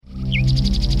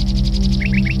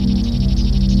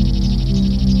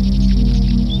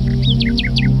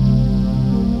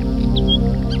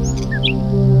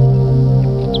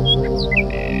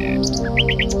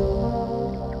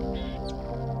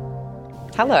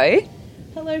Hello.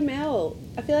 Hello, Mel.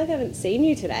 I feel like I haven't seen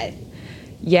you today.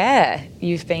 Yeah,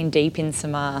 you've been deep in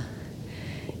some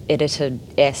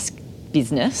editor-esque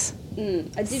business. I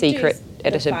did Secret do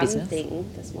editor the fun business.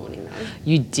 thing this morning, though.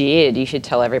 You did. You should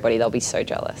tell everybody. They'll be so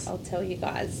jealous. I'll tell you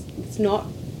guys. It's not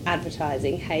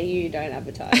advertising. Hey, you don't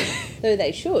advertise. Though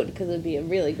they should, because it would be a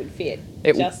really good fit.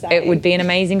 Just saying. It would be an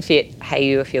amazing fit, hey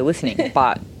you, if you're listening,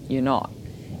 but you're not.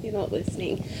 You're not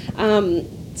listening.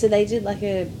 So they did like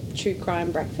a true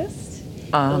crime breakfast.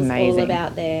 Oh, It was amazing. all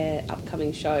about their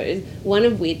upcoming shows, one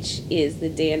of which is the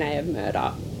DNA of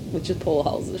Murder, which is Paul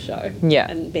Holes' show. Yeah.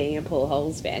 And being a Paul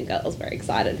Holes fan, I was very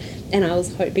excited. And I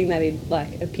was hoping that he'd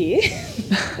like appear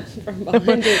from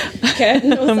behind a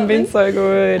curtain or something. I've been so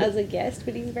good. As a guest,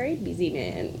 but he's a very busy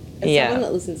man. As Yeah. someone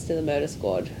that listens to the Murder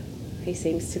Squad, he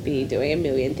seems to be doing a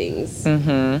million things.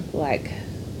 Mm-hmm. Like,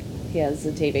 he has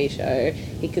a TV show,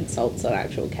 he consults on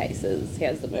actual cases, he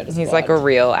has the Murder Squad. He's like a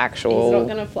real, He's actual not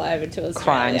going to fly over to Australia.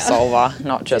 crime solver,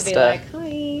 not to just be a like,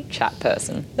 hi. chat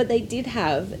person. But they did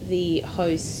have the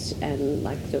host and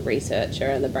like the researcher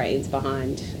and the brains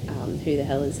behind Who the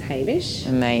Hell is Hamish.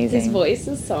 Amazing. His voice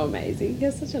is so amazing. He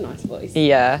has such a nice voice.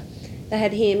 Yeah. They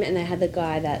had him and they had the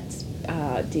guy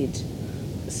that did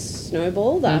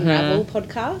Snowball, the Unravel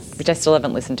podcast. Which I still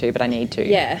haven't listened to, but I need to.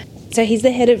 Yeah. So he's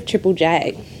the head of Triple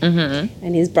J. Mm-hmm.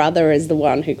 And his brother is the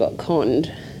one who got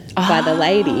conned by the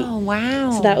lady. Oh,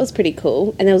 wow. So that was pretty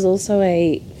cool. And there was also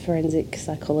a forensic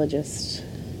psychologist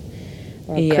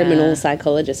or a Yeah. criminal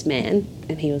psychologist man,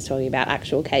 and he was talking about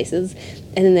actual cases.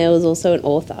 And then there was also an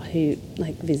author who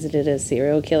like visited a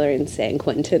serial killer in San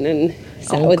Quentin and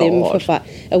sat Oh, with him God. for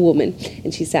a woman,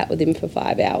 and she sat with him for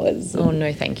 5 hours. Oh,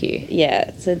 no, thank you.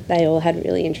 Yeah, so they all had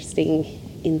really interesting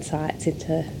insights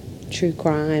into true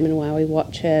crime and why we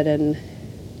watch it and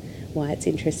why it's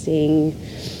interesting.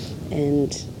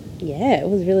 And yeah, it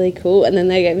was really cool. And then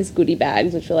they gave us goodie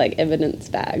bags, which were like evidence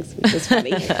bags, which was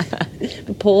funny.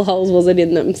 But Paul Holes wasn't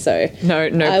in them, so No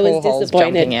I Paul was Holes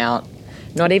disappointed. jumping out.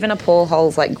 Not even a Paul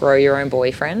Holes, like, grow your own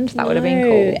boyfriend. That would have been No,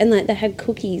 cool. And like they had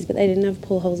cookies, but they didn't have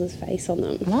Paul Holes' face on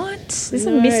them. What? This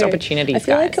No. is missed opportunities, I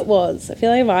feel guys. like it was. I feel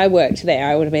like if I worked there,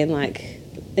 I would have been like,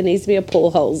 there needs to be a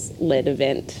Paul Holes led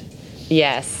event.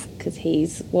 Yes. Because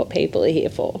he's what people are here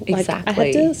for. Like, I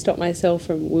Exactly. had to stop myself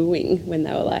from wooing when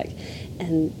they were like,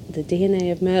 and the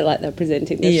DNA of Murder, like they're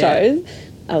presenting the Yeah. shows.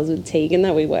 I was with Tegan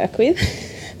that we work with,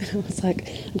 and I was like,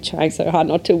 I'm trying so hard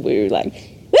not to woo, like,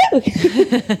 woo!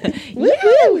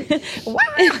 Woo!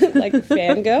 Like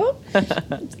fangirl.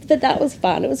 But that was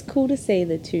fun. It was cool to see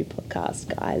the two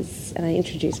podcast guys, and I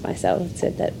introduced myself and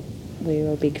said that we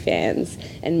were big fans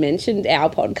and mentioned our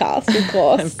podcast, of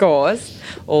course. Of course.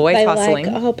 Always They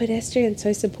hustling. like, oh, pedestrian's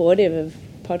so supportive of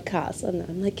podcasts. And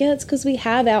I'm like, yeah, it's because we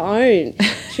have our own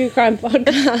true crime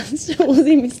podcast,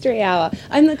 Aussie Mystery Hour.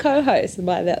 I'm the co-host. And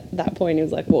by that point, he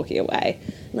was like walking away.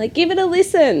 I'm like, give it a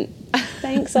listen.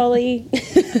 Thanks, Ollie.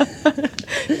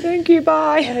 Thank you, I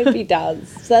bye. hope he does.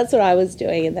 So that's what I was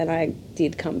doing. And then I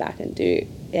did come back and do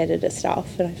editor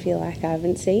stuff. And I feel like I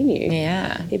haven't seen you.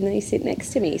 Yeah. Even though you sit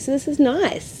next to me. So this is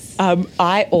nice.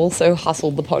 I also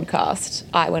hustled the podcast.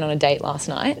 I went on a date last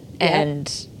night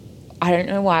and I don't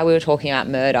know why we were talking about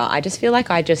murder. I just feel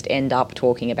like I just end up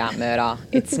talking about murder.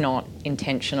 It's not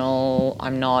intentional.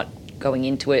 I'm not going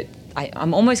into it.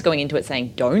 I'm almost going into it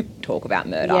saying, don't talk about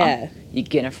murder. Yeah. You're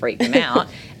going to freak them out.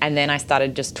 And then I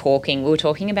started just talking. We were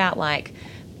talking about like,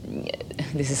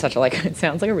 this is such a like, it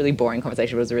sounds like a really boring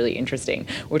conversation, but it was really interesting.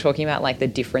 We're talking about like the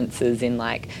differences in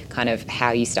like kind of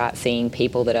how you start seeing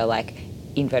people that are like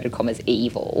inverted commas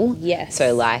evil. Yes.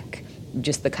 So like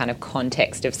just the kind of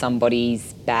context of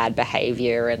somebody's bad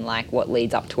behaviour and like what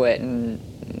leads up to it and,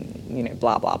 you know,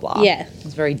 blah, blah, blah. Yeah. It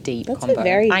was a very deep That's convo. a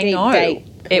very I deep know. date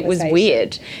It was conversation.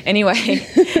 weird. Anyway,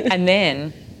 and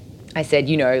then I said,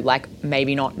 you know, like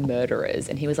maybe not murderers.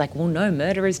 And he was like, well, no,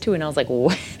 murderers too. And I was like, well,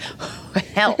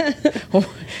 hell,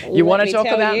 you want to me talk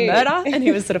tell about you. murder? And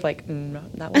he was sort of like, no,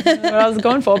 that wasn't what I was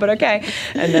going for, but okay.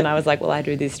 And then I was like, well, I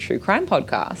do this true crime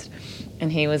podcast.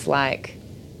 And he was like,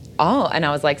 oh, and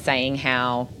I was like saying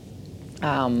how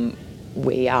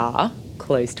we are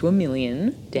close to 1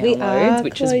 million We are downloads,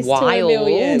 which close is to 1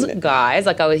 million. wild, guys.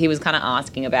 Like he was kind of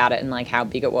asking about it and like how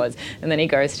big it was. And then he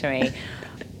goes to me,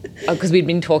 because we'd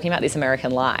been talking about This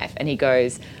American Life, and he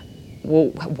goes, well,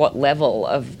 what level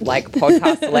of like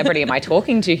podcast celebrity am I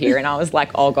talking to here? And I was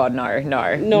like, oh God, no,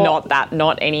 not that,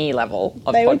 not any level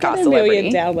of They would podcast get 1 celebrity.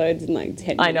 million downloads in like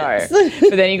 10 I know. minutes.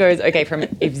 But then he goes, okay, from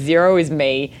if 0 is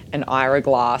me and Ira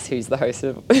Glass, who's the host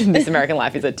of This American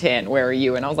Life, is at 10, where are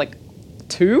you? And I was like,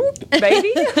 2,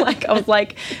 maybe. Like I was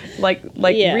like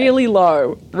Yeah. really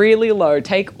low.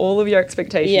 Take all of your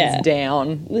expectations Yeah.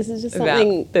 down. This is just about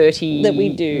something 30 that we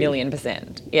do.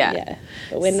 million%. Yeah. Yeah,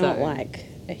 but we're not So- like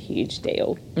a huge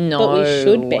deal. No. But we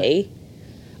should be.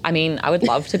 I mean, I would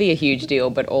love to be a huge deal,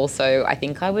 but also I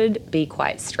think I would be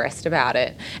quite stressed about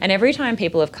it. And every time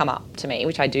people have come up to me,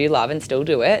 which I do love and still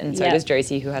do it, and so Yeah. does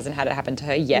Josie, who hasn't had it happen to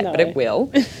her yet, but No. it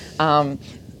will.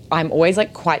 I'm always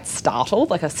like quite startled,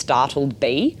 like a startled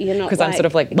bee. You're not, because I'm sort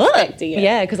of like, expecting it.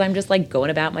 yeah, because I'm just like going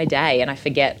about my day and I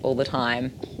forget all the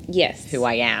time Yes. who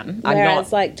I am.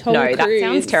 Whereas, like, Tom No, that Cruise-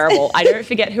 sounds terrible. I don't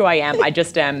forget who I am. I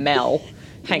just am Mel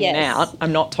hanging Yes. out.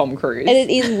 I'm not Tom Cruise. And it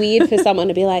is weird for someone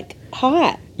to be like,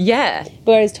 hi. Yeah.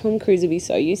 Whereas Tom Cruise would be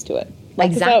so used to it.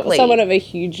 Like Exactly. Someone of a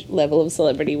huge level of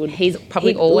celebrity would. He's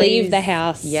probably he'd always leave the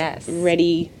house. Yes.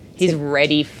 Ready He's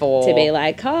ready for to be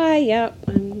like, hi, yep,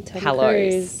 I'm Tom hellos.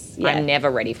 Cruise. Yeah. I'm never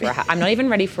ready for I'm not even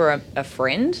ready for a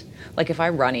friend. Like if I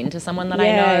run into someone that I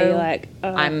Yeah, know, you're like,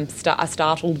 oh. I'm a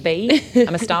startled bee.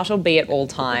 I'm a startled bee at all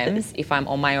times if I'm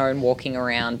on my own walking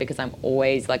around because I'm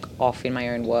always like off in my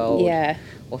own world. Yeah.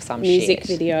 Or some Music shit.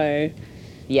 video.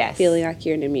 Yes. Feeling like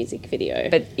you're in a music video.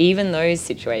 But even those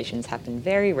situations happen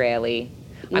very rarely.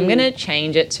 Mm. I'm going to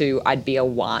change it to I'd be a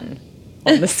 1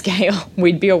 on the scale.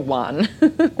 We'd be a 1.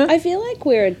 I feel like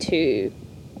we're a 2,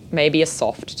 Maybe a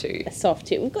soft 2. a soft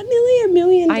 2. We've got nearly 1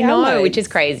 million downloads. I know, which is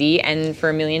crazy. And for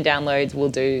 1 million downloads, we'll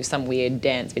do some weird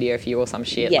dance video for you or some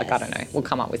shit. Like, I Yes. don't know. We'll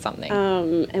come up with something.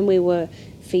 And we were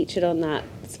featured on that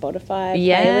Spotify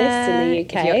yeah. playlist in the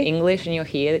UK. If you're English and you're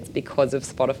here, it's because of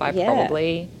Spotify, Yeah.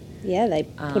 probably. Yeah, they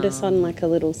put us on like a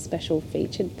little special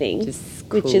featured thing, Which is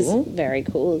which is cool. very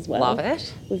cool as well. Love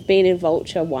it. We've been in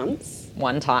Vulture once,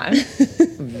 One time,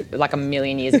 like 1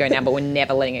 million years ago now, but we're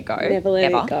never letting it go. never let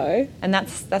ever. it go. And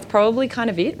that's probably kind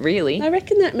of it, really. I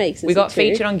reckon that makes us We got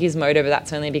featured on Gizmodo, but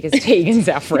that's only because Tegan's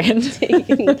our friend.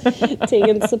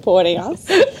 Tegan's supporting us.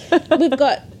 We've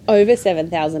got over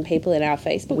 7,000 people in our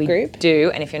Facebook We group.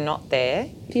 do, and if you're not there,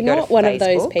 If you're go not to one of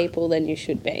those Facebook. people, then you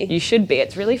should be. You should be.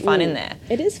 It's really fun in there.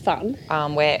 It is fun.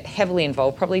 We're heavily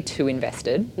involved, probably too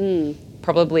invested. Mm.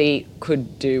 Probably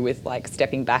could do with like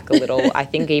stepping back a little. I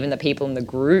think even the people in the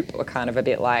group were kind of a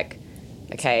bit like,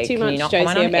 okay, Too can you much not Josie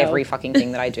comment on and Mel. every fucking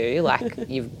thing that I do? Like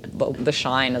the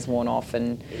shine has worn off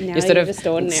and Now you're sort you're of just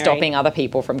ordinary. stopping other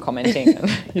people from commenting.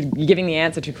 You're giving the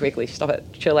answer too quickly. Stop it.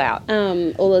 Chill out.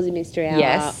 All Aussie Mystery Hour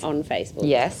Yes. on Facebook.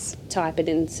 Yes, Type it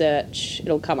in search,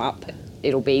 it'll come up.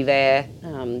 it'll be there.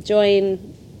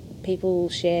 Join. People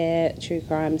share true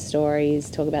crime stories,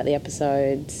 talk about the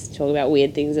episodes, talk about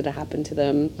weird things that have happened to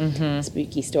them,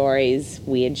 spooky stories,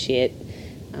 weird shit,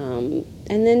 and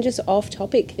then just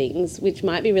off-topic things, which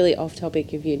might be really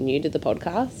off-topic if you're new to the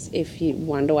podcast. If you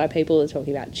wonder why people are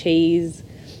talking about cheese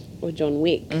or John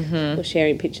Wick or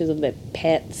sharing pictures of their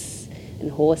pets and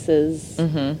horses,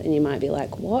 and you might be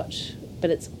like, what? But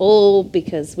it's all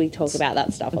because we talk about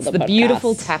that stuff on It's the the podcast.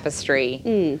 beautiful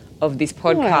tapestry of this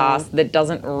podcast that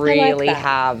doesn't really that.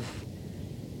 have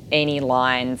any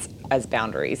lines as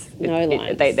boundaries. No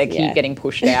lines, They keep yeah. getting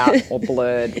pushed out or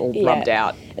blurred or Yeah. rubbed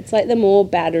out. It's like the more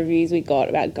bad reviews we got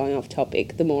about going off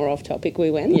topic, the more off topic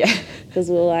we went. Yeah. Because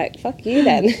we were like, fuck you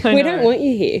then. I We know. don't want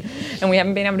you here. And we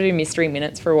haven't been able to do mystery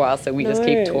minutes for a while, so we just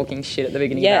keep No. talking shit at the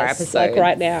beginning of our Yes, episodes. like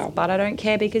right now. But I don't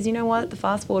care because you know what? The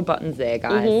fast forward button's there,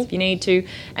 guys. Mm-hmm. If you need to.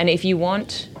 And if you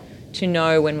want to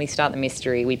know when we start the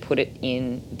mystery, we put it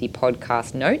in the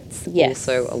podcast notes. Yes.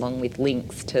 Also, along with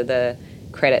links to the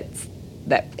credits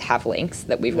that have links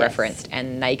that we've Yes. referenced.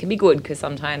 And they can be good because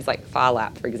sometimes, like Far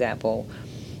Lap, for example,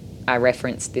 I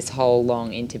referenced this whole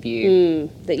long interview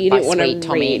That you by didn't want to Sweet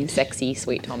Tommy, read. sexy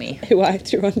Sweet Tommy. Who I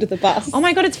threw under the bus. Oh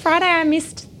my god, it's Friday. I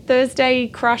missed Thursday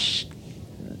crush,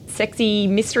 sexy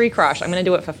mystery crush. I'm going to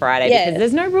do it for Friday Yeah. because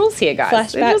there's no rules here, guys. Flashback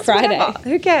It's just Friday. whatever.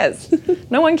 Who cares?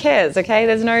 No one cares, okay?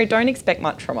 Don't expect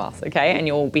much from us, okay? And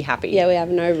you'll be happy. Yeah, we have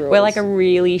no rules. We're like a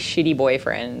really shitty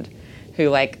boyfriend who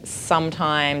like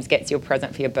sometimes gets you a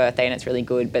present for your birthday and it's really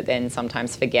good, but then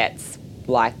sometimes forgets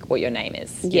like what your name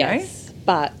is, you know? Yes.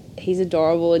 But he's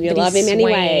adorable and you But love he's him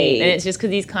sweet. anyway. And it's just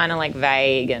because he's kind of like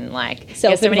vague and like he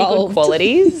has so many good Self-involved.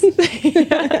 qualities.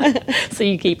 So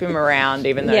you keep him around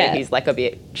even though Yeah. he's like a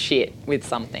bit shit with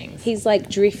some things. He's like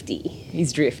drifty.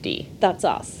 He's drifty. That's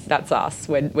us. That's us.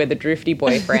 We're the drifty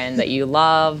boyfriend that you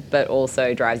love, but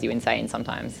also drives you insane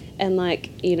sometimes. And like,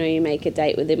 you know, you make a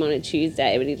date with him on a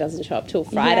Tuesday, but he doesn't show up till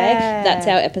Friday. Yeah. That's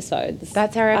our episodes.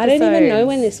 That's our I episodes. don't even know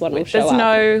when this one will show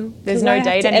up. There's no I have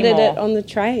date to anymore. edit it on the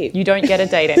train. You don't get a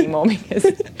date anymore because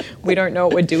we don't know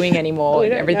what we're doing anymore. We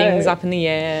don't Everything's know. up in the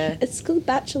air. It's school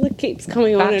Bachelor keeps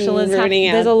coming on Bachelor's and ruining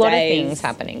our there's a lot days. of things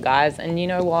happening, guys, and you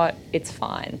know what? It's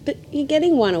fine. But you're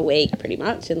getting one a week, pretty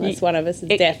much, unless one of us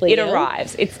is It definitely ill.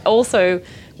 arrives. It's also,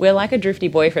 we're like a drifty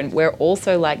boyfriend. We're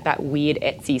also like that weird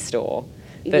Etsy store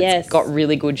that's Yes. got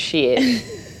really good shit,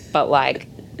 but like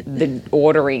the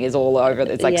ordering is all over.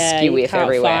 It's like Yeah, skew you if can't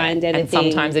everywhere. find And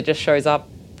anything. sometimes it just shows up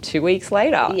 2 weeks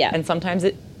later. Yeah. And sometimes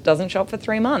it doesn't show up for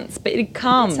 3 months, but it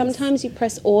comes. Sometimes you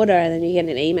press order and then you get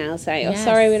an email saying, oh, Yes.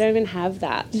 sorry, we don't even have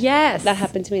that. Yes. That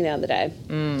happened to me the other day.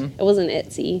 It wasn't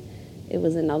Etsy. It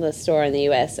was another store in the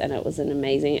US, and it was an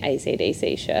amazing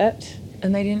AC/DC shirt.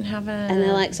 And they didn't have it. And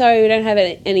they're like, sorry, we don't have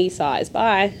any size.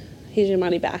 Bye. Here's your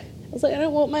money back. I was like, I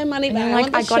don't want my money and back. you're like,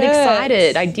 want I the got shirt."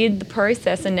 excited. I did the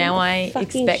process and now I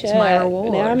Fucking expect my shirt.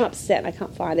 reward. Now I'm upset and I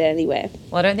can't find it anywhere.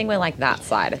 Well, I don't think we're like that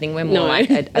side. I think we're more No, like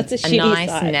that's a a shitty nice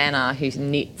side. nana who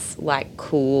knits like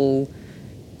cool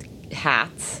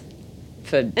hats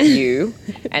for you,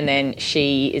 and then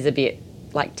she is a bit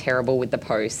like terrible with the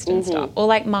post and Mm-hmm. stuff. Or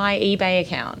like my eBay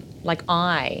account. Like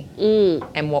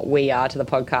and what we are to the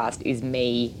podcast is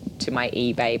me to my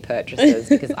eBay purchases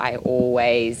because I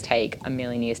always take a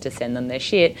million years to send them their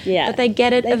shit. Yeah. But they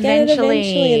get it They eventually. get it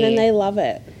eventually and then they love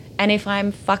it. And if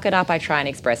I'm fuck it up, I try and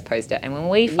express post it. And when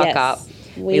we fuck Yes. up,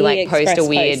 we We like post express a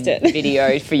weird post it.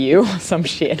 video for you or some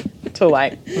shit to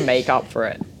like make up for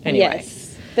it. Anyway,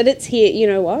 Yes. But it's here, you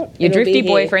know what? your It'll be drifty here.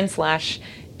 boyfriend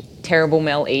 / terrible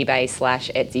Mel eBay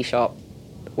 / Etsy shop,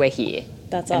 we're here.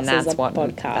 That's and us that's as a what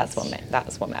podcast.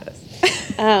 that's what matters.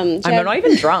 I'm I'm not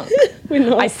even drunk. We're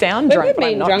not. I sound We've drunk, but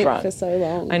been I'm not drunk drunk. for so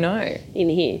long I know. in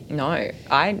here. No,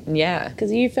 yeah.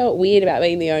 Because you felt weird about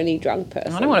being the only drunk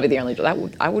person. I don't want to be the only.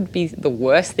 I would be the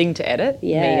worst thing to edit.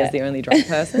 Me Yeah. as the only drunk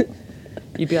person.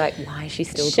 You'd be like, why is she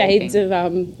still Shades talking?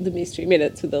 of the Mystery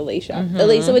Minutes with Alicia. Mm-hmm.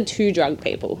 Alicia with two drunk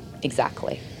people.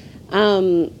 Exactly. Do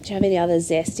you have any other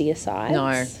zesty asides?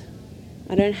 No.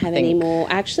 I don't have any more.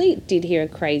 I actually did hear a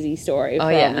crazy story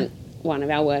from yeah. one of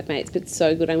our workmates, but it's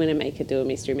so good I'm going to make her do a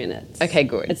Mystery Minutes. Okay,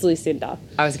 good. It's Lucinda.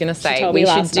 I was going to say told me we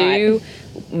should last do.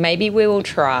 Maybe we will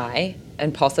try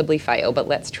and possibly fail, but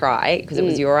let's try because it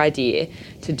was your idea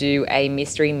to do a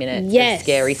mystery minute Yes. of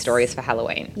scary stories for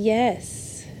Halloween.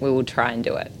 Yes. We will try and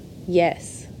do it.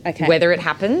 Yes. Okay. Whether it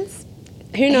happens,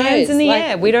 Who knows? hands in the Like,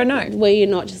 air. We don't know. Were you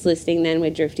not just listening then?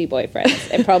 We're drifty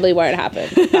boyfriends. It probably won't happen.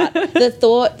 But the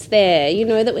thought's there. You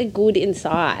know that we're good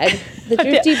inside. The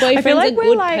drifty boyfriend's a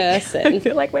good I person.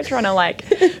 feel like we're trying to like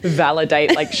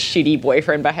validate like shitty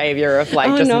boyfriend behavior of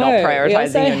like Oh, just no. not We prioritizing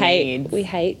also your hate, needs. we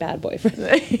hate bad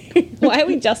boyfriends. Why are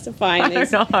we justifying I these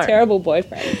don't know. terrible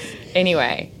boyfriends?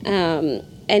 Anyway,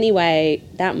 Anyway,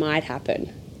 that might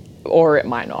happen. or it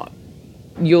might not.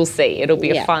 You'll see. It'll be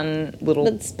Yeah. a fun little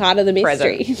That's part of the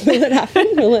mystery. Present. Will it happen?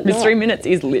 Will it mystery not? minutes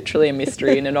is literally a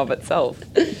mystery in and of itself.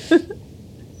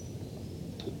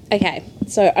 Okay,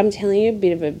 so I'm telling you a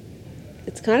bit of a...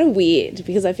 It's kind of weird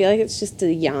because I feel like it's just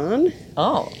a yarn.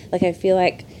 Oh, Like, I feel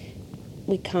like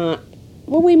we can't...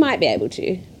 Well, we might be able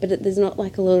to, but there's not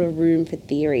like a lot of room for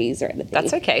theories or anything.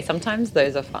 that's okay. Sometimes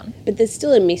those are fun. But there's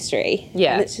still a mystery.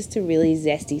 Yeah. And it's just a really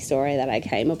zesty story that I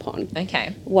came upon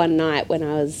Okay. one night when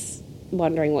I was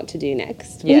wondering what to do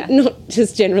next. Yeah. Not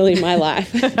just generally my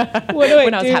life. What do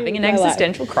When I was do having an with my life?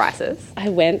 existential crisis. I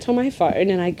went on my phone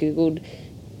and I Googled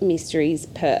Mysteries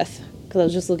Perth because I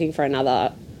was just looking for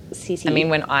another city. I mean,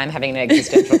 when I'm having an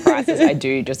existential crisis, I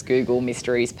do just Google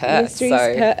Mysteries Perth. Mysteries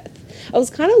so Perth. I was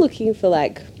kind of looking for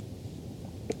like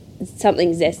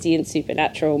something zesty and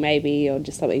supernatural maybe, or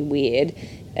just something weird.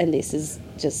 And this is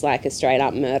just like a straight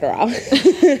up murderer.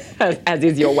 as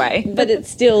is your way. But it's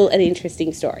still an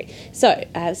interesting story. So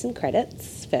I have some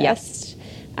credits first.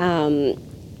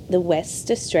 The West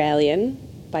Australian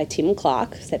by Tim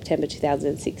Clark, September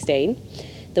 2016.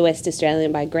 The West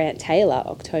Australian by Grant Taylor,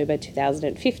 October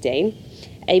 2015.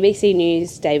 ABC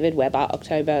News, David Webber,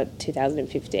 October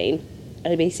 2015.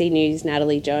 ABC News,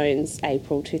 Natalie Jones,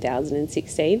 April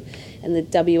 2016. And the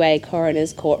WA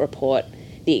Coroner's Court Report,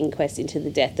 the inquest into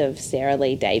the death of Sarah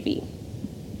Lee Davey.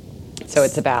 So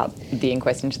it's about the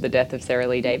inquest into the death of Sarah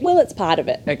Lee Davey. Well, it's part of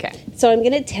it. Okay. So I'm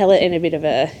going to tell it in a bit of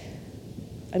a...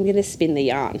 I'm going to spin the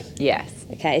yarn. Yes.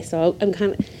 Okay, so I'm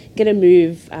kind of going to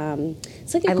move...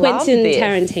 it's like a I love Quentin this.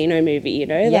 Tarantino movie, you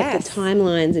know? Like Yes. the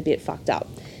timeline's a bit fucked up,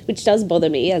 which does bother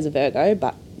me as a Virgo,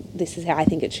 but this is how I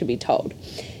think it should be told.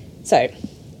 So,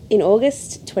 In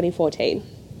August 2014,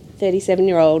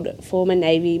 37-year-old former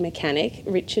Navy mechanic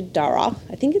Richard Durrah,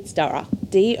 I think it's Durrah,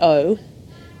 D-O-R-R-O-U-G-H.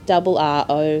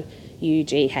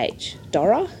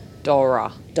 Durrah?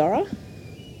 Dora. Durrah?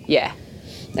 Yeah.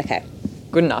 Okay.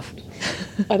 Good enough.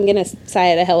 I'm going to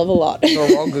say it a hell of a lot.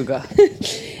 Doroguga.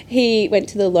 He went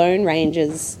to the Lone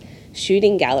Rangers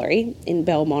shooting gallery in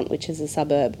Belmont, which is a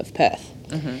suburb of Perth.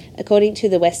 According to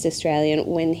the West Australian,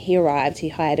 when he arrived, he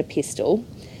hired a pistol.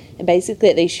 And basically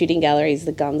at these shooting galleries,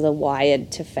 the guns are wired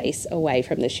to face away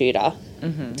from the shooter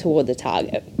toward the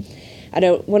target. I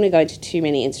don't want to go into too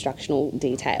many instructional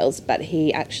details, but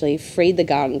he actually freed the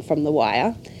gun from the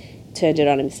wire, turned it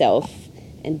on himself,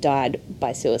 and died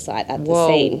by suicide at the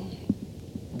scene.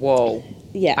 Whoa.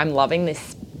 Yeah. I'm loving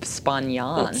this spun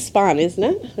yarn. It's fun, isn't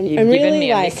it? You've I'm given really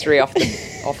me a like mystery off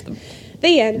the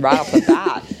the end. right off the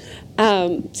bat.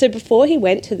 So before he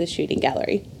went to the shooting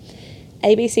gallery,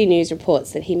 ABC News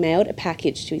reports that he mailed a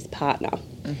package to his partner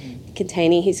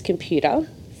containing his computer,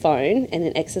 phone, and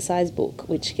an exercise book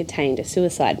which contained a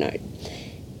suicide note.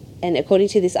 And according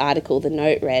to this article, the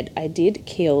note read, "I did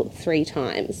kill 3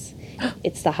 times.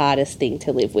 It's the hardest thing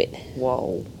to live with."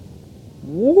 Whoa.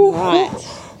 Whoa. Right.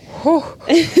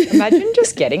 Imagine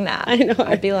just getting that. I know.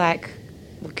 I'd be like,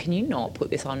 well, can you not put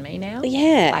this on me now?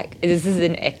 Yeah. Like, is this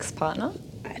an ex-partner?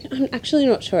 I'm actually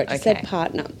not sure. It just said Okay.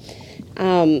 partner.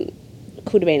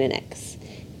 Could have been an ex.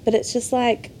 But it's just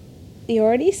like, you're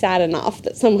already sad enough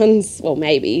that someone's, well,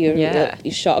 maybe you're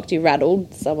shocked, you're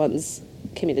rattled, someone's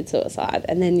committed suicide,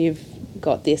 and then you've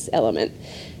got this element.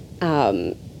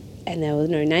 And there were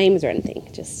no names or anything,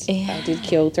 just I did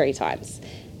kill 3 times.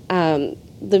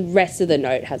 The rest of the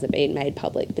note hasn't been made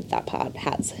public, but that part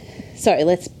has. So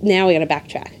now we're going to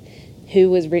backtrack.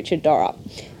 Who was Richard Durrah?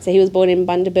 So he was born in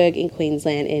Bundaberg in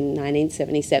Queensland in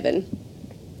 1977,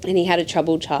 and he had a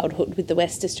troubled childhood, with the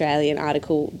West Australian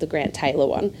article, the Grant Taylor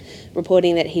one,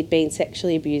 reporting that he'd been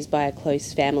sexually abused by a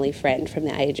close family friend from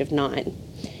the age of 9.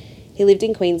 He lived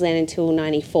in Queensland until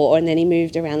 94, and then he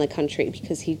moved around the country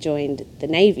because he joined the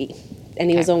Navy,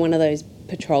 and he was on one of those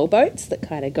patrol boats that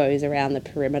kind of goes around the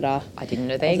perimeter. I didn't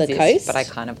know they of the exist, coast. but I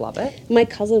kind of love it. My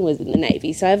cousin was in the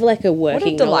Navy, so I have like a What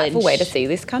working a delightful knowledge. way to see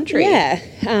this country. Yeah.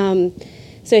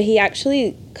 So he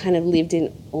actually kind of lived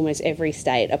in almost every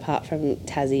state apart from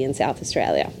Tassie and South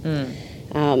Australia.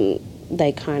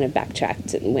 They kind of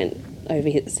backtracked and went over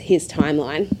his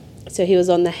timeline. So he was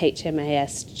on the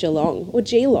HMAS Geelong, or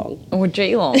Geelong, Or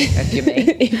Geelong, if you mean.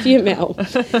 if you Mel.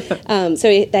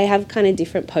 So they have kind of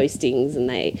different postings, and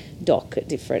they dock at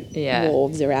different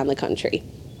wharves around the country.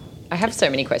 I have so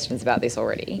many questions about this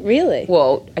already. Really?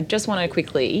 Well, I just want to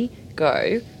quickly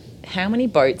go, how many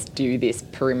boats do this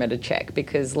perimeter check?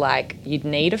 Because, like, you'd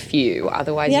need a few.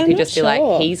 Otherwise, Yeah, you I'm could not just be like,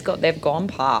 sure. they've gone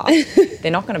past.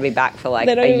 They're not going to be back for, like,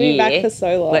 They're not a gonna be year. back for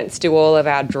so long. Let's do all of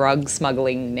our drug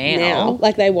smuggling now.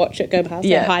 Like they watch it go past,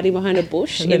 they're hiding behind a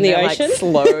bush And in then the they're, ocean. like,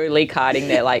 slowly carting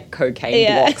their, like, cocaine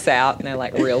blocks out, and they're,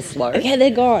 like, real slow. Okay,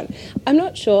 they're gone. I'm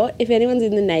not sure if anyone's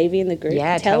in the Navy in the group.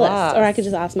 Yeah, tell us. us. Or I could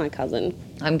just ask my cousin.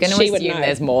 I'm going to She would assume know.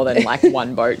 there's more than, like,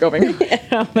 one boat going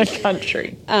around the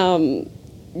country.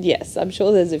 Yes, I'm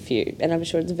sure there's a few, and I'm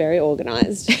sure it's very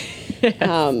organised.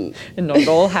 And not at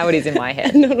all how it is in my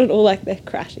head. Not at all like they're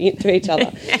crashing into each other.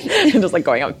 And just, like,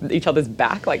 going up each other's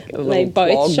back, like, a They little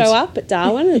both clogged. show up at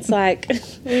Darwin. It's like,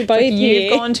 we're both You've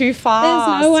here. gone too fast.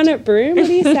 There's no one at Broome. What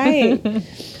are you saying?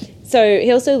 So he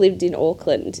also lived in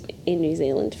Auckland in New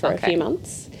Zealand for a few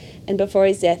months. And before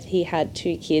his death, he had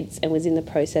 2 kids and was in the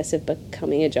process of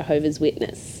becoming a Jehovah's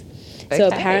Witness. So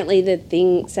Okay. apparently the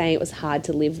thing saying it was hard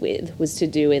to live with was to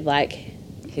do with, like,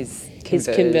 His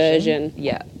conversion.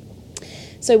 Yeah.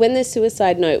 So when the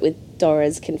suicide note with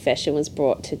Dora's confession was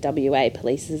brought to WA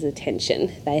Police's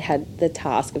attention, they had the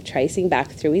task of tracing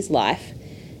back through his life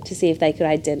to see if they could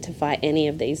identify any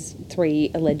of these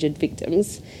 3 alleged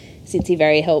victims, since he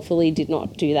very helpfully did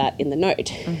not do that in the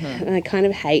note. And I kind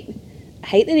of hate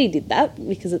that he did that,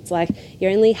 because it's like,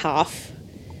 you're only half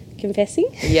confessing.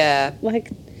 Yeah. Like,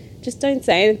 just don't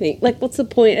say anything. Like, what's the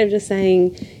point of just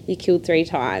saying you killed 3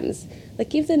 times? Like,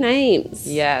 give the names.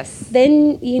 Yes.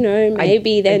 Then,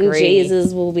 maybe then agree.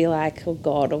 Jesus will be like, oh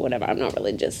God, or whatever, I'm not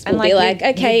religious. And, Will be like,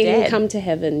 like, okay, you're you dead. can come to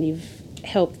heaven, you've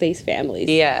helped these families.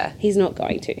 Yeah. He's not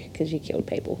going to, because you killed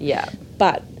people. Yeah.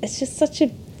 But it's just such a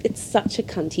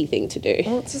cunty thing to do.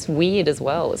 Well, it's just weird as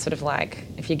well. It's sort of like,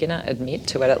 if you're going to admit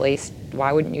to it, at least,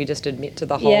 why wouldn't you just admit to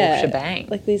the whole shebang?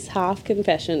 Like, this half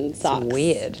confession sucks. It's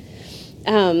weird.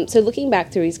 So looking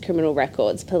back through his criminal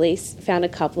records, police found a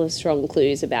couple of strong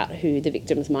clues about who the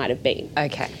victims might have been.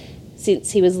 Okay.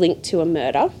 Since he was linked to a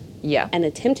murder, Yeah. an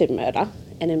attempted murder,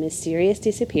 and a mysterious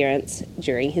disappearance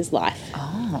during his life.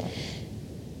 Oh.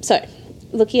 So,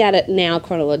 looking at it now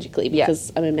chronologically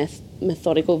because I'm a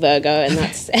methodical Virgo and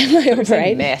that's how I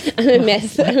operate. Meth. I'm a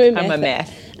meth. I'm a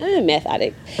meth. I'm a meth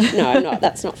addict. No, I'm not.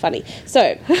 That's not funny.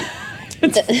 So...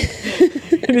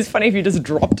 It is funny if you just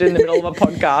dropped in the middle of a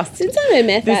podcast. Since I'm a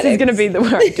meth addict... This is going to be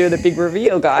where I do the big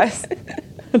reveal, guys.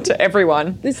 To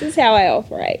everyone. This is how I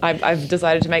operate. I've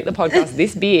decided to make the podcast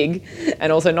this big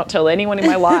and also not tell anyone in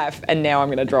my life, and now I'm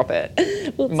going to drop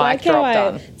it. Well, Mic drop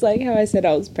done. It's like how I said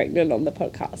I was pregnant on the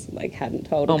podcast and like hadn't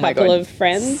told a Oh my couple God. of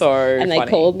friends. So and they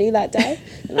funny. called me that day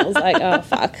and I was like, oh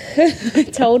fuck. I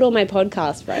told all my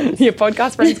podcast friends. Your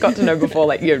podcast friends got to know before,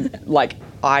 like, your, like,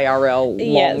 IRL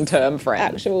Yes, long-term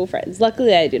friends. Actual friends. Luckily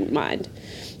they didn't mind.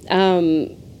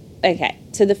 Okay,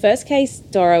 so the first case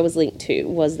Dora was linked to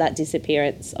was that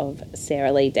disappearance of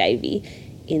Sarah Lee Davey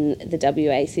in the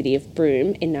WA city of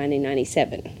Broome in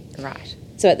 1997. Right.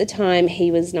 So at the time he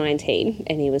was 19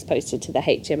 and he was posted to the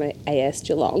HMAS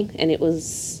Geelong and it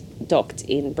was docked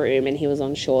in Broome and he was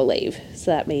on shore leave.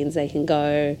 So that means they can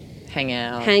go Hang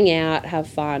out. hang out, have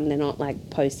fun. They're not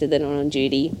like posted, they're not on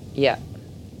duty. Yeah.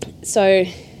 So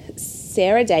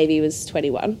Sarah Davey was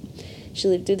 21. She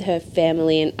lived with her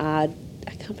family in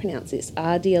I can't pronounce this,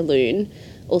 Ardealoon,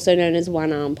 also known as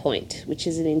One Arm Point, which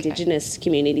is an Indigenous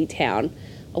community town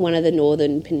on one of the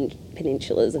northern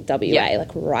peninsulas of WA, like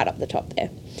right up the top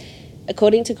there.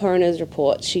 According to coroner's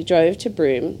reports, she drove to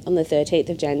Broome on the 13th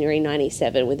of January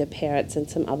 97 with her parents and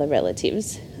some other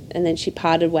relatives, and then she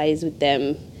parted ways with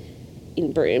them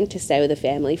in Broome to stay with a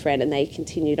family friend, and they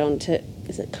continued on to,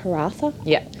 is it Karratha?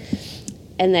 Yeah.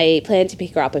 And they planned to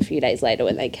pick her up a few days later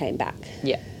when they came back.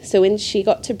 Yeah. So when she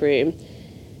got to Broome,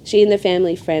 she and the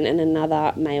family friend and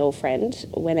another male friend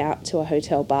went out to a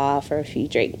hotel bar for a few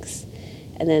drinks.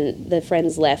 And then the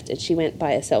friends left and she went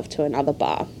by herself to another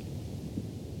bar.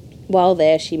 While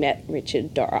there, she met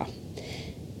Richard Dora.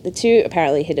 The two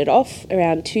apparently hit it off.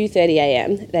 Around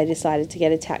 2:30am, they decided to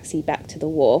get a taxi back to the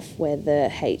wharf where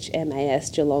the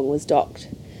HMAS Geelong was docked.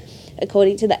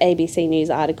 According to the ABC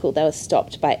News article, they were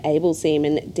stopped by able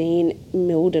seaman Dean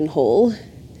Mildenhall,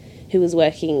 who was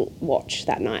working watch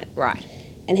that night. Right.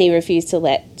 And he refused to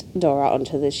let Dora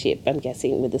onto the ship, I'm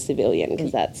guessing with a civilian,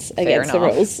 because that's Fair against enough.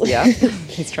 the rules. Yeah.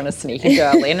 He's trying to sneak a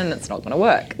girl in and it's not going to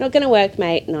work. Not going to work,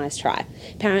 mate. Nice try.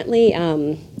 Apparently,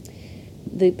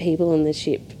 the people on the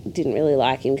ship didn't really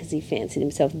like him because he fancied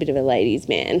himself a bit of a ladies'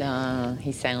 man.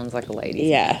 He sounds like a lady.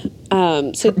 Yeah.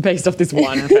 So Based off this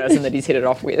one person that he's hit it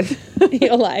off with.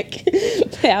 you're like,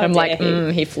 how I'm dare like,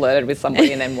 he? he flirted with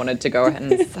somebody and then wanted to go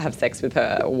and have sex with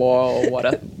her. Whoa, what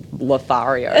a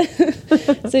Lothario.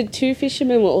 So two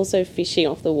fishermen were also fishing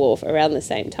off the wharf around the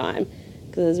same time.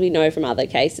 Because as we know from other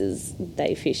cases,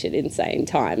 they fish at insane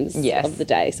times of the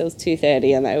day. So it was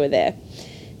 2:30 and they were there.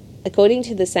 According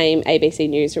to the same ABC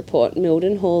News report,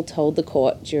 Mildenhall told the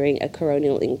court during a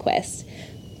coronial inquest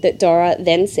that Dora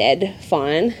then said,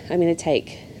 fine,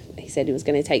 he said he was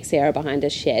going to take Sarah behind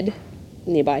a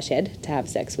nearby shed, to have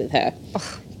sex with her.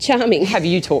 Charming. Have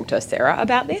you talked to Sarah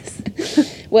about this?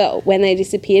 Well, when they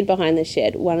disappeared behind the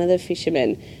shed, one of the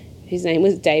fishermen, whose name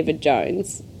was David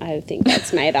Jones, I think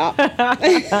that's made up.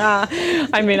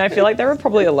 I feel like there are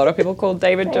probably a lot of people called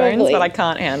David Jones, Probably. but I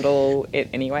can't handle it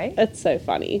anyway. That's so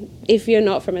funny. If you're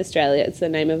not from Australia, it's the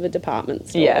name of a department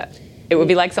store. Yeah. It would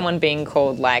be like someone being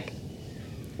called, like,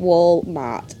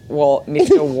 Walmart.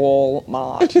 Mr.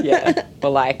 Walmart. Yeah. Or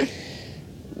like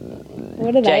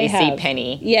What do they JC have?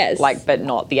 Penney. Yes. Like, but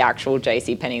not the actual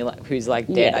JC Penney, like, who's like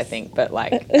dead, Yes. I think, but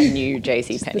like a new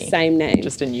JC Penney. The same name.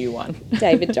 Just a new one.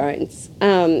 David Jones.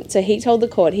 So he told the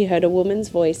court he heard a woman's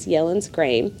voice yell and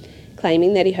scream,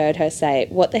 claiming that he heard her say,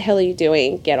 "What the hell are you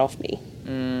doing? Get off me."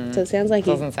 So it sounds like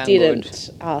he Doesn't sound didn't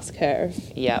ask her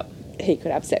if Yep. he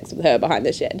could have sex with her behind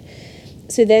the shed.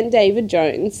 So then David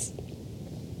Jones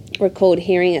recalled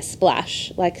hearing a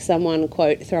splash, like someone,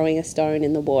 quote, throwing a stone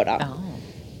in the water,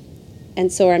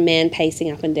 and saw a man pacing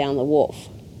up and down the wharf.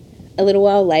 A little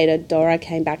while later, Dora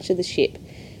came back to the ship,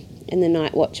 and the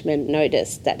night watchman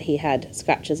noticed that he had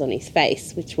scratches on his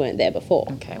face, which weren't there before.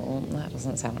 Okay, well, that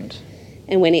doesn't sound...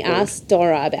 And when he asked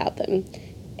Dora about them,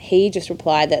 he just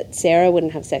replied that Sarah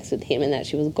wouldn't have sex with him and that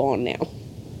she was gone now.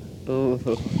 Ooh.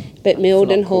 But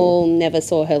Mildenhall cool. never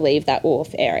saw her leave that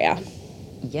wharf area.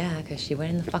 Yeah, because she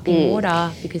went in the fucking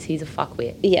water because he's a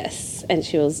fuckwit. Yes, and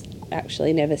she was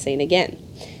actually never seen again.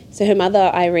 So her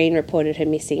mother, Irene, reported her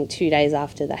missing 2 days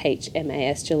after the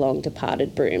HMAS Geelong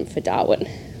departed Broome for Darwin.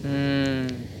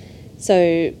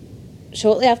 So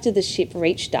shortly after the ship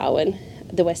reached Darwin,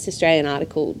 the West Australian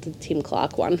article, the Tim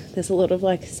Clark one, there's a lot of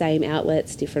like same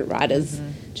outlets, different writers,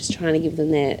 just trying to give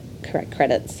them their correct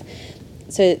credits.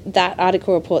 So that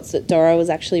article reports that Dora was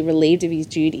actually relieved of his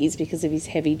duties because of his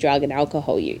heavy drug and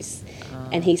alcohol use.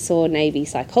 and he saw Navy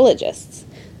psychologists.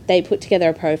 They put together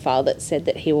a profile that said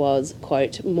that he was,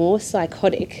 quote, more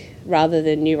psychotic rather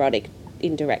than neurotic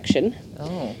in direction,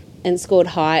 and scored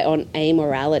high on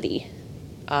amorality.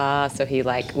 So he,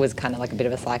 like, was kind of like a bit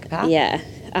of a psychopath? Yeah.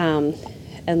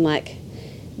 And, like,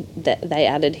 they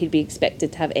added he'd be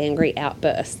expected to have angry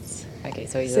outbursts. Okay,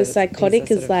 so So psychotic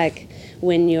is like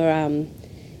when you're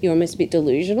almost a bit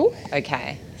delusional.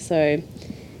 Okay. So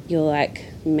you're, like,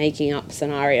 making up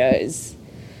scenarios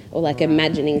or, like,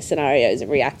 imagining scenarios and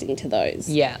reacting to those.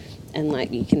 Yeah. And,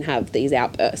 like, you can have these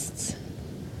outbursts.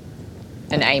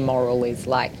 And amoral is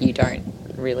like you don't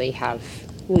really have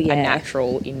a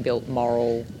natural inbuilt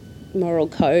moral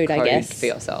code, I guess. for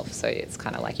yourself. So it's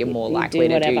kind of like you're more You likely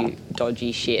do to do whatever.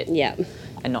 dodgy shit Yeah.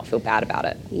 and not feel bad about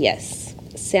it. Yes.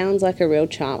 Sounds like a real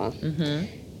charmer. Mm-hmm.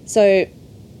 So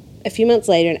a few months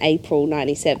later, in April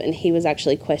 97, he was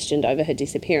actually questioned over her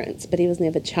disappearance, but he was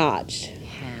never charged.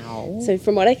 How? So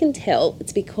from what I can tell,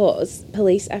 it's because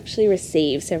police actually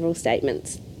received several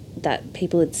statements that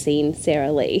people had seen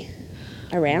Sarah Lee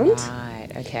around. Right,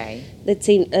 okay. They'd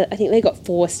seen, I think they got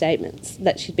 4 statements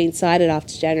that she'd been cited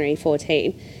after January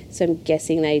 14. So I'm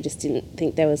guessing they just didn't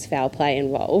think there was foul play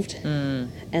involved.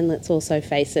 And let's also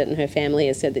face it, and her family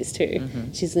has said this too,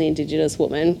 she's an Indigenous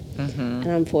woman. And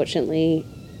unfortunately,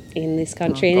 in this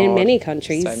country and in many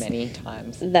countries, so many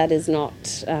times, that is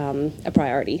not a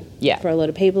priority for a lot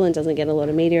of people and doesn't get a lot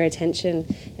of media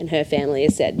attention. And her family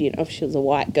has said, you know, if she was a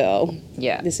white girl,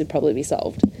 this would probably be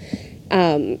solved.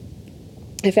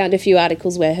 I found a few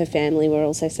articles where her family were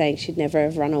also saying she'd never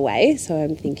have run away. So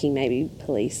I'm thinking maybe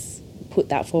police put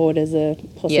that forward as a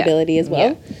possibility as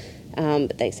well.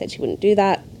 But they said she wouldn't do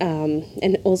that.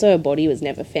 And also her body was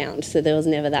never found. So there was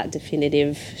never that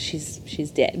definitive, she's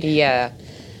dead. Yeah.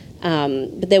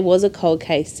 But there was a cold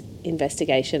case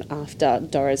investigation after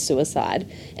Dora's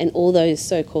suicide, and all those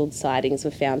so-called sightings were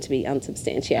found to be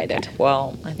unsubstantiated. Okay.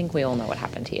 Well, I think we all know what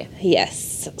happened here.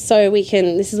 Yes. So we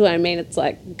can, this is what I mean, it's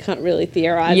like, you can't really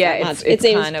theorise that much. It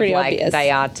seems kind pretty of like obvious.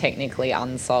 they are technically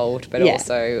unsolved, but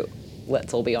also,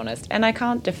 let's all be honest. And I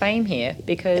can't defame here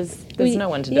because there's no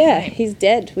one to defame. Yeah, he's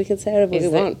dead. We can say whatever we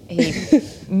want. He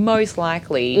most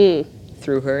likely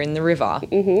threw her in the river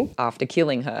after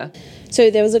killing her. So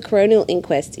there was a coronial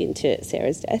inquest into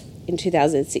Sarah's death in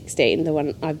 2016, the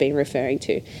one I've been referring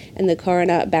to, and the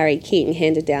coroner, Barry King,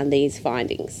 handed down these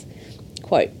findings.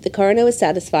 Quote, the coroner was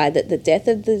satisfied that the death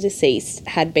of the deceased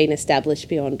had been established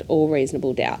beyond all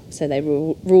reasonable doubt, so they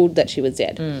ruled that she was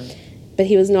dead. But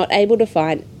he was not able to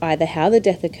find either how the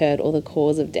death occurred or the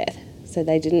cause of death, so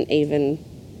they didn't even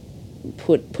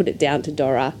put it down to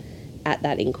Dora at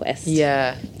that inquest.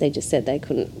 Yeah. They just said they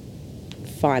couldn't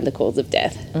find the cause of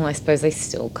death. Well, I suppose they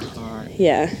still can't.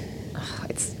 Yeah.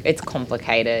 It's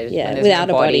complicated. Yeah, when there's without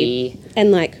no a body.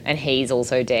 And he's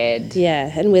also dead.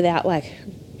 Yeah, and without, like,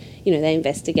 you know, they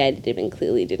investigated him and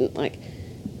clearly didn't, like,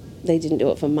 they didn't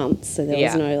do it for months, so there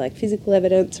was no, like, physical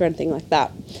evidence or anything like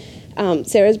that.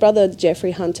 Sarah's brother,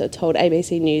 Jeffrey Hunter, told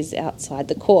ABC News outside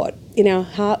the court, in our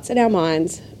hearts and our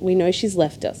minds, we know she's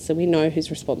left us, so we know who's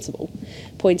responsible,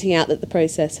 pointing out that the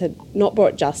process had not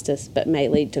brought justice but may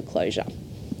lead to closure.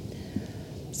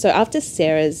 So after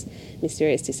Sarah's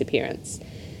mysterious disappearance,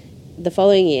 the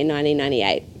following year,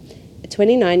 1998, a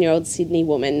 29-year-old Sydney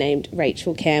woman named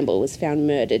Rachel Campbell was found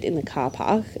murdered in the car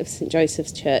park of St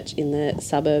Joseph's Church in the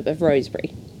suburb of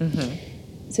Rosebery.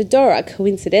 So Dora,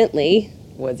 coincidentally,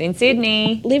 was in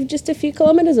Sydney. Lived just a few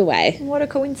kilometres away. What a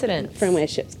coincidence. From where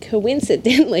she was.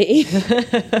 Coincidentally,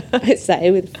 I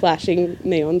say, with flashing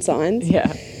neon signs.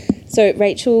 Yeah. So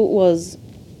Rachel was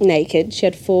naked. She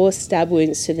had 4 stab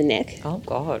wounds to the neck. Oh,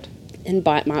 God. And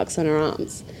bite marks on her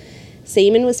arms.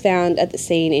 Semen was found at the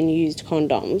scene in used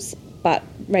condoms, but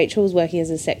Rachel was working as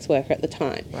a sex worker at the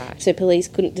time. Right. So police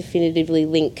couldn't definitively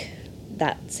link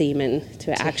that semen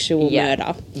to actual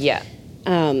murder. Yeah.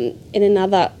 In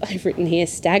another, I've written here,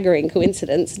 staggering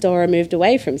coincidence, Dora moved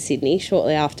away from Sydney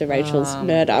shortly after Rachel's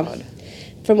murder. God.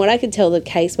 From what I could tell, the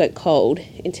case went cold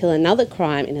until another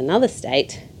crime in another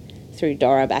state threw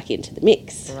Dora back into the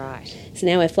mix. Right. So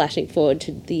now we're flashing forward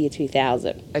to the year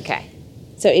 2000. Okay.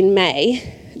 So in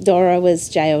May, Dora was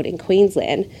jailed in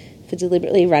Queensland for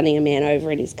deliberately running a man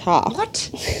over in his car. What?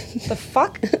 The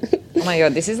fuck? Oh my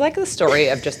God, this is like the story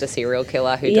of just a serial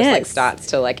killer who just like starts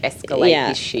to like escalate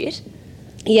his shit.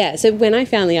 Yeah, so when I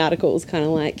found the article, it was kind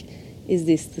of like, is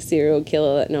this the serial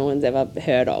killer that no one's ever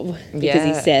heard of? Because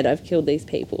he said, I've killed these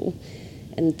people.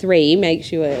 And 3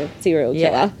 makes you a serial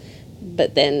killer.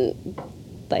 But then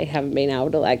they haven't been able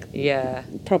to like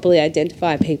properly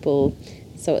identify people.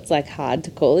 So it's like hard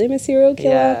to call him a serial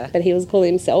killer. But he was calling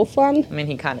himself one. I mean,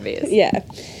 he kind of is. Yeah.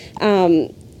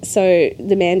 So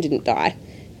the man didn't die.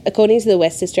 According to the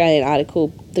West Australian article,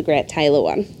 the Grant Taylor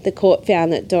one, the court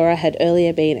found that Dora had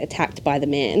earlier been attacked by the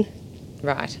man.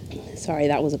 Right. Sorry,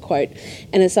 that was a quote.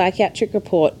 And a psychiatric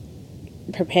report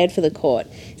prepared for the court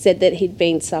said that he'd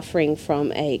been suffering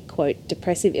from a, quote,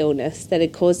 depressive illness that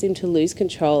had caused him to lose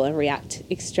control and react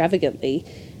extravagantly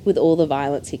with all the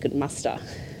violence he could muster.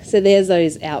 So there's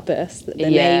those outbursts that the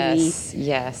Navy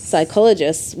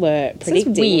psychologists were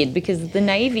predicting. It's weird because the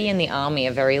Navy and the Army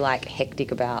are very, like,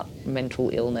 hectic about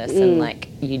mental illness and, like,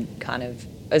 you kind of,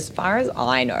 as far as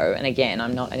I know, and again,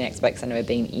 I'm not an expert because I've never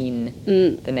been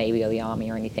in the Navy or the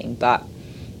Army or anything, but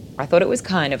I thought it was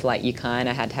kind of like you kind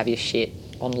of had to have your shit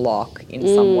on lock in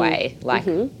some way, like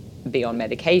be on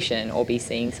medication or be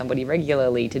seeing somebody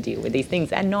regularly to deal with these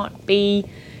things and not be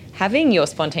having your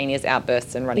spontaneous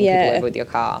outbursts and running people over with your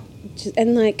car.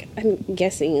 And, like, I'm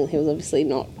guessing he was obviously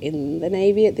not in the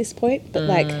Navy at this point, but,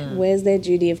 like, where's their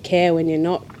duty of care when you're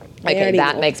not there Okay, anymore?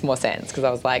 that makes more sense because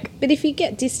I was like... But if you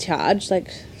get discharged, like,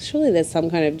 surely there's some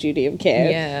kind of duty of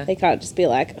care. Yeah. They can't just be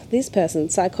like, this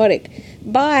person's psychotic.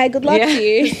 Bye, good luck to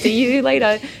you. See you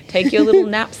later. Take your little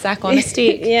knapsack on a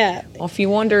stick. Yeah. Off you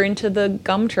wander into the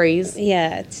gum trees.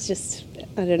 Yeah, it's just,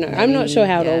 I don't know. I'm not sure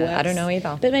how it all works. I don't know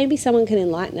either. But maybe someone can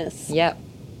enlighten us. Yep.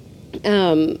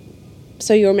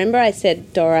 So you remember I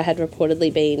said Dora had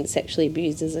reportedly been sexually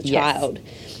abused as a child?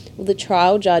 Well, the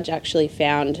trial judge actually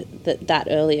found that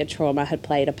earlier trauma had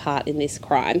played a part in this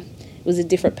crime. It was a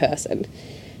different person.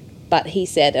 But he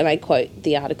said, and I quote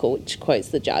the article, which quotes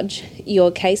the judge,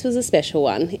 "Your case was a special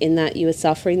one in that you were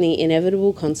suffering the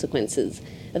inevitable consequences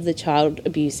of the child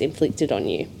abuse inflicted on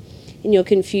you. In your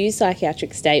confused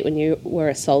psychiatric state when you were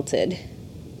assaulted,"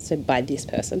 so by this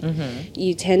person,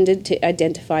 "you tended to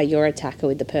identify your attacker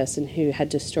with the person who had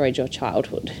destroyed your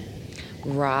childhood."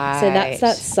 Right. So that's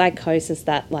that psychosis,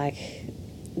 that, like,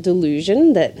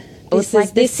 delusion that this is like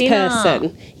The this Sinner.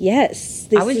 person. Yes.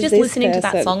 I was just listening to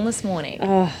that song this morning.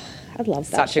 Oh, I love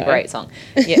that Such show. a great song.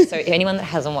 Yeah, so anyone that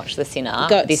hasn't watched The Sinner...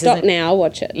 Stop now,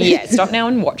 watch it. Yeah, stop now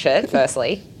and watch it,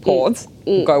 firstly. Pause.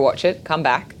 Go watch it. Come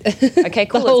back. Okay,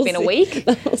 cool. It's been a week.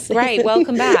 Great,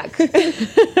 welcome back.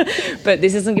 But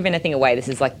this isn't giving anything away. This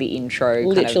is like the intro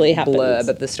Literally kind of blurb happens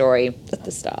of the story. at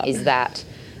the start. Is that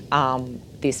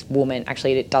this woman...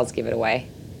 Actually, it does give it away,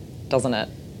 doesn't it?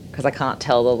 Because I can't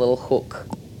tell the little hook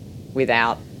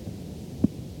without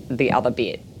the other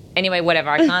bit. Anyway, whatever.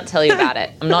 I can't tell you about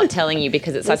it. I'm not telling you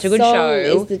because it's such a good The show.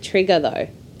 song is the trigger, though,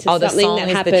 to the something song that is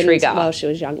the happened trigger. while she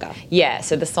was younger. Yeah,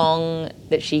 so the song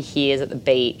that she hears at the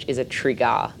beach is a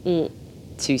trigger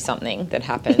to something that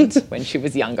happened when she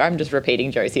was younger. I'm just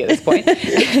repeating Josie at this point.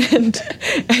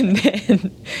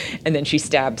 and then she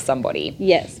stabs somebody.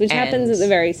 Yes, which happens at the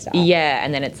very start. Yeah,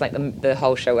 and then it's like the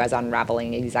whole show is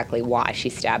unraveling exactly why she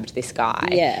stabbed this guy.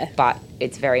 Yeah. But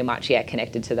it's very much,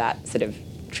 connected to that sort of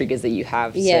triggers that you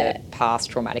have Yeah. to past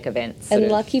traumatic events. And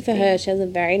lucky for her, she has a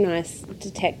very nice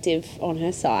detective on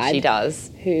her side. She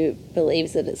does. Who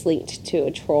believes that it's linked to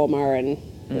a trauma and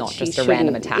that Not she just a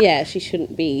random shouldn't- attack. Yeah, she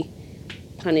shouldn't be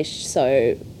punished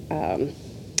so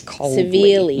Coldly.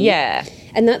 severely. Yeah.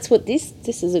 And that's what this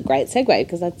is a great segue,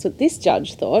 because that's what this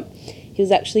judge thought. He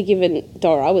was actually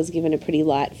Dora was given a pretty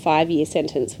light 5-year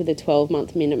sentence with a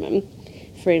 12-month minimum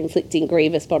for inflicting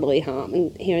grievous bodily harm,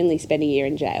 and he only spent a year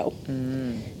in jail.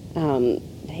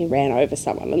 He ran over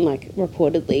someone and, like,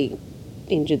 reportedly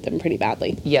injured them pretty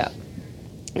badly. Yeah.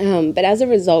 But as a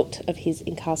result of his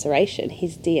incarceration,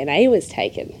 his DNA was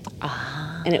taken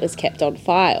and it was kept on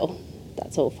file.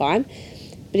 That's all fine.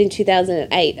 But in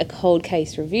 2008, a cold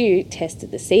case review tested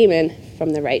the semen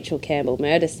from the Rachel Campbell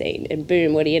murder scene, and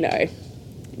boom, what do you know?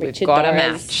 We've got a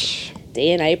Dora's match.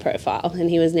 DNA profile, and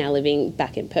he was now living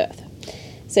back in Perth.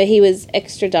 So he was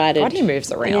extradited. God, he moves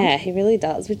around. Yeah, he really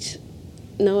does, which,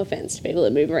 no offence to people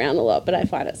that move around a lot, but I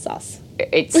find it sus.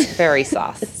 It's very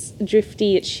sus. It's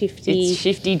drifty, it's shifty. It's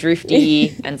shifty,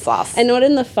 drifty, and sus. And not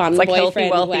in the fun It's like healthy,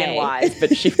 boyfriend wealthy, way. and wise,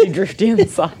 but shifty, drifty, and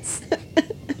sus.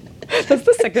 That's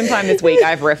the second time this week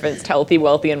I've referenced Healthy,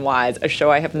 Wealthy, and Wise, a show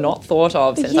I have not thought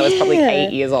of since I was probably Yeah.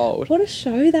 8 years old. What a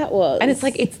show that was. And it's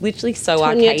like, it's literally so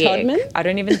Tonya archaic. Todman? I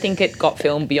don't even think it got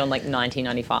filmed beyond like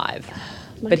 1995.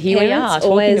 My But here we are parents talking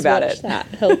always about watched it. That,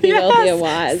 Healthy, Wealthy, and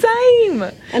Wise. Same.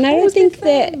 And I don't Always think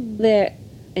been they're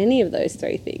any of those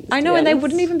three things. I to know, be and they honest.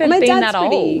 wouldn't even My been dad's that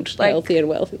pretty old. Like, healthy and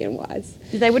wealthy and wise.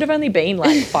 they would have only been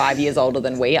like 5 years older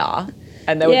than we are.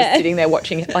 And they were Yeah. just sitting there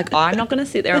watching. Like, I'm not going to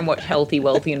sit there and watch Healthy,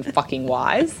 Wealthy, and fucking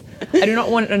Wise. I do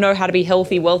not want to know how to be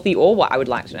healthy, wealthy, or wise. I would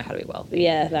like to know how to be wealthy.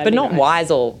 Yeah, that'd but be not nice.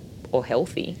 wise or or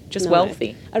healthy, just No.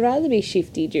 wealthy. I'd rather be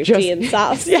shifty, drifty, and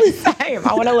sus. Yeah, same.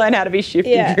 I want to learn how to be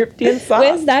shifty, drifty, and sus.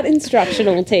 Where's that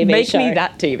instructional TV Make show? me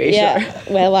that TV Yeah,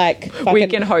 show. where like fucking We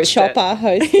can host Chopper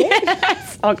host it.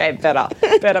 Yes. Okay,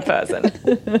 better person.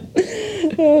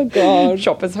 Oh god.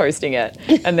 Chopper's hosting it,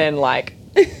 and then like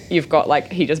you've got like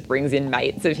he just brings in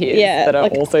mates of his Yeah, that are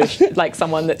like- also like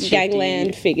someone that's shifty,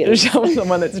 Gangland figures.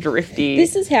 someone that's drifty.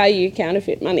 This is how you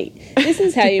counterfeit money. This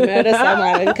is how you murder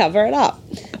someone and cover it up.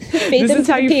 Feed This them is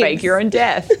to how the you pigs. fake your own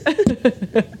death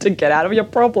to get out of your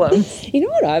problems. You know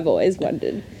what I've always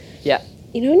wondered? Yeah.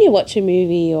 You know when you watch a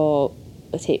movie or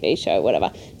a TV show,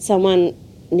 whatever, someone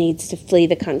needs to flee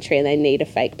the country and they need a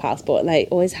fake passport and they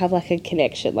always have like a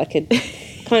connection, like a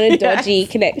kind of dodgy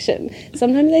connection.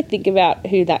 Sometimes I think about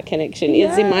who that connection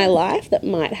is in my life that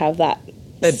might have that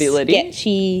Ability.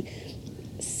 sketchy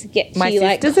My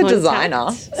like sister's a contact.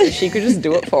 designer, so she could just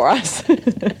do it for us.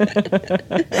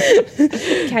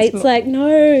 Kate's like,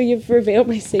 no, you've revealed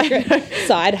my secret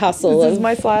side hustle. This is of-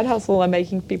 my side hustle. I'm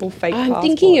making people fake I'm passports.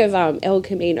 thinking of El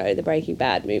Camino, the Breaking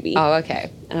Bad movie, Oh, okay.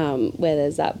 where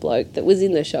there's that bloke that was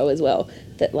in the show as well,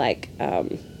 that like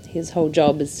his whole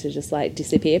job is to just like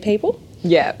disappear people.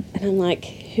 Yeah. And I'm like,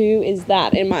 who is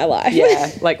that in my life?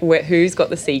 Yeah. Like, who's got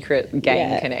the secret gang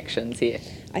Yeah. connections here?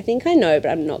 I think I know, but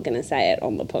I'm not going to say it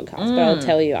on the podcast, but I'll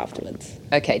tell you afterwards.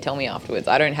 Okay, tell me afterwards.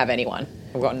 I don't have anyone.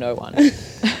 I've got no one.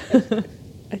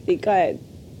 I think I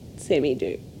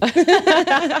semi-do.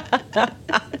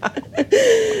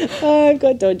 Oh, I've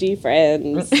got dodgy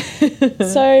friends.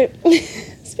 So,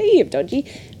 speaking of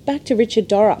dodgy, back to Richard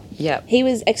Dorrer. Yep. He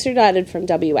was extradited from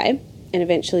WA and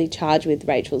eventually charged with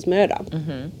Rachel's murder.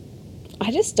 Mm-hmm.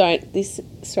 I just don't, this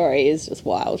story is just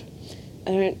wild.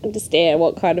 I don't understand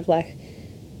what kind of like,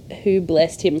 who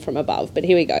blessed him from above, but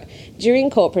here we go. During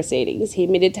court proceedings, he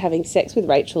admitted to having sex with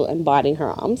Rachel and biting her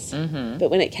arms, but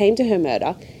when it came to her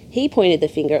murder, he pointed the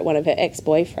finger at one of her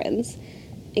ex-boyfriends,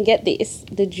 and get this,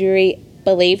 the jury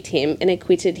believed him and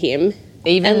acquitted him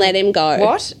and let him go.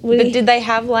 What? Well, But did they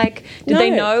have like? Did they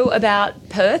No. know about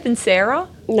Perth and Sarah?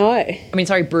 No, I mean,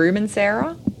 sorry, Broome and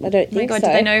Sarah. I don't Oh my think god, so.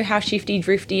 did they know how shifty,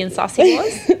 drifty, and sus he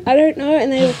was? I don't know,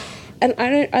 and they... And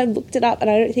I looked it up, and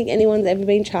I don't think anyone's ever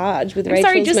been charged with I'm Rachel's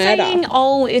sorry, just murder. saying.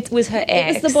 Oh, it was her It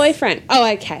ex. was the boyfriend. Oh,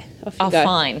 okay. Off you Oh, go.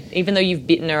 fine. Even though you've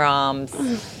bitten her arms,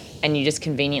 and you just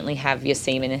conveniently have your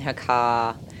semen in her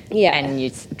car, Yeah. and you're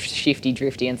shifty,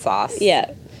 drifty, and sus. Yeah.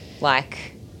 Like,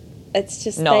 It's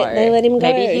just no. they let him go.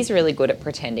 Maybe he's really good at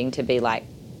pretending to be like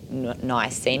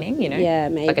nice seeming, you know? Yeah,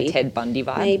 Like a maybe. Ted Bundy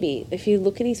vibe. Maybe if you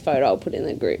look at his photo, I'll put it in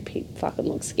the group. He fucking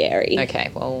looks scary. Okay,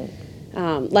 well,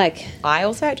 Like, I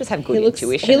also just have good He looks-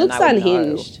 intuition. he looks and I would know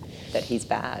unhinged. that he's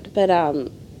bad. but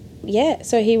yeah.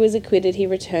 So he was acquitted. He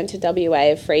returned to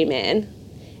WA a free man,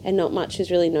 and not much is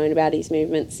really known about his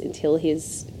movements until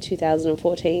his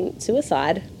 2014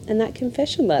 suicide and that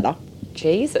confession letter.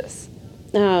 Jesus.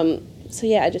 So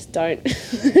yeah, I just don't, I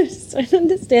just don't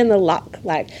understand the luck.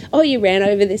 Like, oh, you ran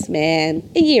over this man,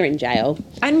 a year in jail.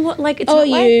 And what, like, it's Oh, not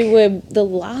like you were the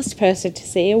last person to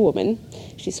see a woman.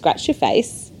 She scratched your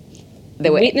face.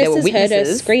 there were witnesses heard her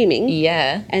witnesses. screaming.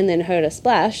 Yeah. And then heard a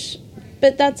splash.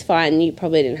 But that's fine. You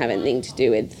probably didn't have anything to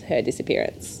do with her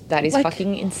disappearance. That is Like,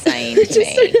 fucking insane I to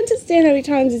just don't me. understand how many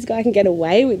times this guy can get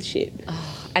away with shit.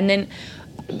 And then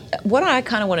what I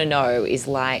kind of want to know is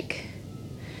like,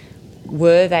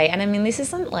 were they, and I mean, this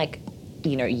isn't like,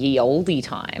 you know, ye olde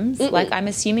times. Like, I'm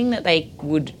assuming that they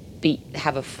would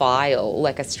have a file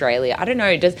like Australia. I don't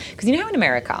know, because you know how in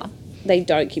America, They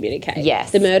don't communicate.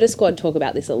 Yes. The murder squad talk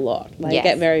about this a lot. Like, Yes.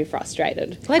 get very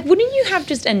frustrated. like, wouldn't you have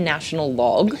just a national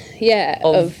log? Yeah,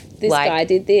 Of, of this like, guy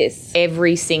did this.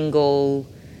 Every single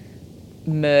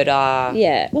murder.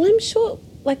 Yeah. Well, I'm sure,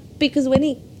 like, because when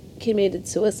he committed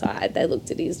suicide, they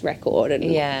looked at his record and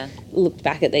Yeah. looked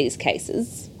back at these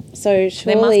cases. So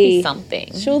surely There must be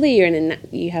something. Surely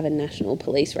you have a national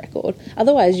police record.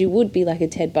 Otherwise, you would be like a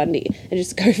Ted Bundy and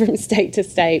just go from state to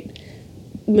state,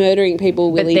 murdering people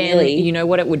But willy then, nilly. you know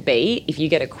what it would be? If you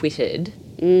get acquitted,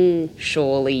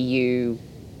 surely you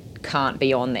can't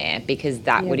be on there because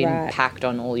that Yeah, would right. impact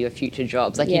on all your future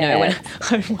jobs. Like, Yeah. you know,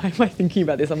 when why am I thinking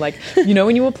about this? I'm like, you know,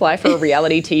 when you apply for a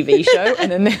reality TV show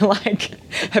and then they're like,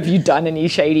 have you done any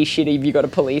shady shit? Have you got a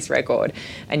police record?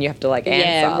 And you have to like answer.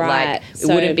 Yeah, right. Like, it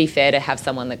So- wouldn't be fair to have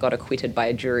someone that got acquitted by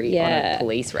a jury on a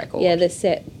police record. Yeah, the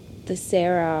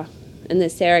Sarah and the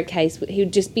Sarah case, he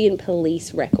would just be in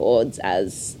police records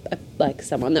as like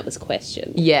someone that was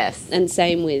questioned. Yes. And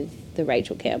same with the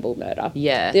Rachel Campbell murder.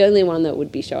 Yeah. The only one that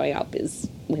would be showing up is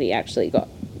when he actually got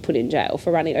put in jail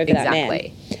for running over that man.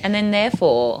 Exactly. And then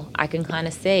therefore I can kind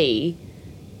of see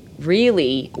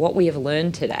really what we have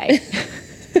learned today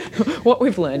what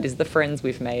we've learned is the friends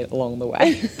we've made along the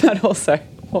way, but also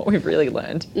what we've really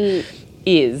learned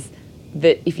is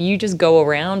that if you just go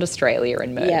around Australia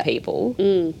and murder people,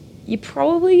 you're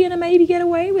probably going to maybe get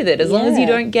away with it as long as you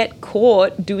don't get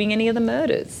caught doing any of the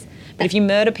murders. But if you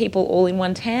murder people all in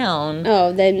one town,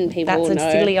 then people that's will a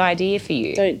know. silly idea for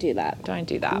you. Don't do that. Don't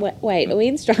do that. Wait, are we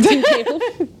instructing people?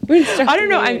 We're instructing I don't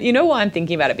know. people. You know why I'm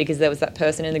thinking about it? Because there was that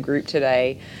person in the group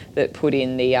today that put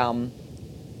in the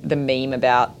meme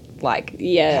about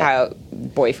how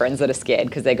boyfriends that are scared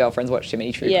because their girlfriends watch too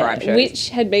many true crime shows. Which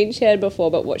had been shared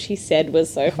before, but what she said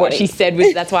was so funny. What she said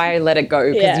was, that's why I let it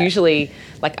go, because usually,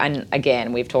 and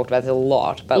again, we've talked about this a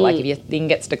lot, but if your thing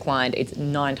gets declined, it's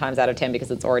 9 times out of 10 because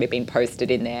it's already been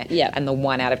posted in there. Yeah. And the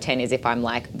 1 out of 10 is if I'm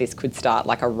like, this could start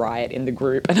like a riot in the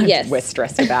group and we're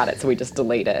stressed about it, so we just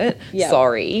delete it. Yeah.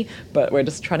 Sorry, but we're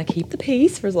just trying to keep the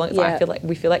peace for as long as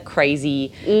we feel like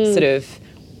crazy sort of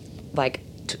like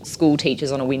school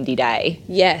teachers on a windy day,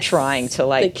 trying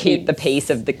to keep the peace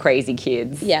of the crazy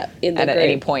kids. Yeah, in the and group. at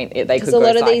any point they could Because go a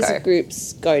lot psycho. of these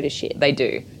groups go to shit. They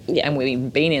do. Yeah. And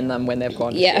we've been in them when they've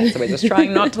gone to shit. So we're just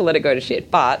trying not to let it go to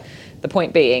shit. But the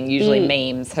point being, usually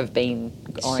memes have been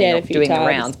Shared a few doing the times.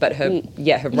 rounds. But her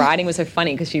writing was so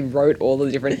funny because she wrote all the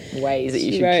different ways that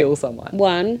you should kill someone.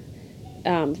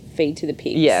 1, feed to the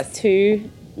pigs. Yes.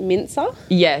 2, mincer.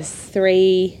 Yes.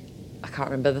 3... I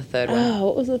can't remember the third one. Oh,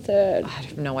 what was the third? I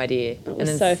have no idea. It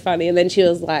was so funny. And then she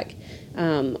was like,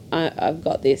 I've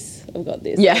got this. I've got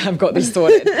this. Yeah, I've got this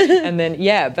sorted. And then,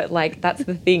 but that's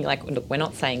the thing. Like, we're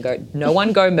not saying no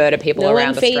one go murder people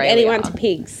around Australia. No one feed anyone to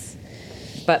pigs.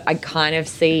 But I kind of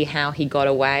see how he got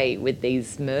away with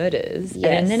these murders.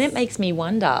 Yes. And then it makes me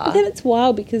wonder. But then it's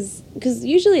wild because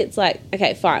usually it's like,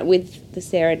 okay, fine, with the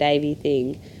Sarah Davy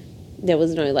thing, there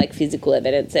was no physical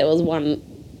evidence. There was one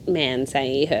man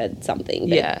saying he heard something.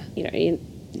 But, you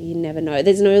never know.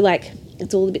 There's no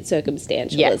it's all a bit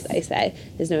circumstantial, as they say.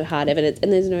 There's no hard evidence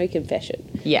and there's no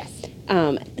confession. Yes.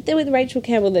 But then with Rachel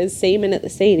Campbell, there's semen at the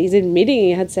scene. He's admitting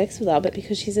he had sex with her, but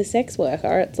because she's a sex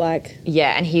worker, it's like...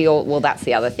 Yeah, and that's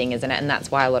the other thing, isn't it? And that's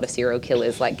why a lot of serial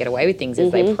killers get away with things,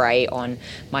 is they prey on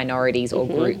minorities or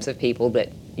groups of people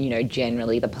that,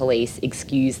 generally the police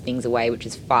excuse things away, which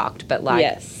is fucked. But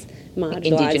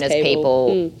Indigenous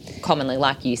people, commonly,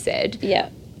 like you said,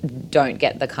 don't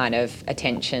get the kind of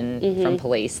attention from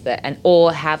police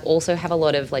or have a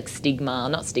lot of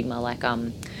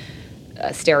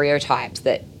stereotypes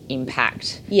that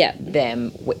impact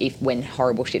them when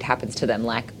horrible shit happens to them.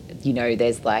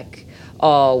 There's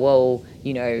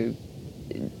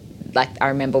I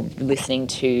remember listening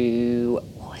to,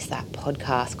 what was that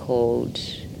podcast called?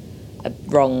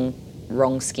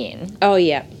 Wrong Skin. Oh,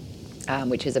 yeah.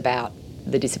 Which is about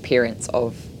the disappearance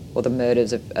or the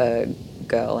murders of a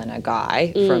girl and a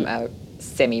guy from a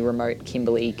semi-remote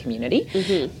Kimberley community.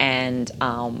 And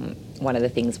one of the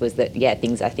things was that,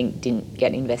 things I think didn't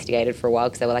get investigated for a while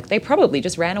because they were like, they probably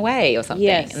just ran away or something.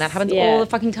 Yes, and that happens all the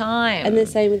fucking time. And the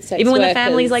same with sex Even when workers, the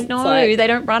family's like, no, they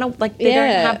don't run, they don't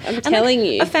have... I'm telling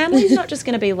you. A family's not just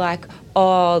going to be like,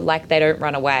 they don't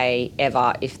run away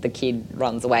ever if the kid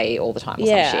runs away all the time or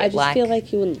some shit. I just feel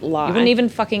like you wouldn't lie. You wouldn't even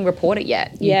fucking report it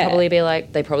yet. You'd probably be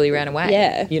like, they probably ran away.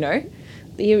 Yeah.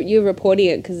 You're reporting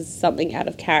it because it's something out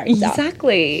of character.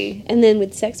 Exactly. And then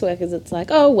with sex workers, it's like,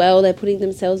 oh, well, they're putting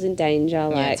themselves in danger.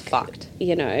 It's fucked.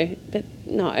 But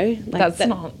no. That's that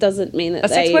not... doesn't mean that a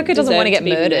sex worker doesn't want to get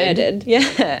murdered.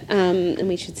 Yeah. And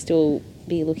we should still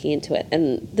be looking into it.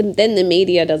 And then the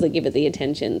media doesn't give it the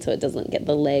attention, so it doesn't get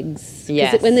the legs.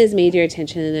 Yes. When there's media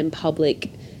attention and then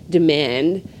public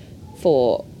demand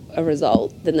for a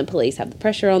result, then the police have the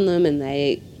pressure on them and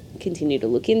they continue to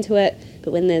look into it.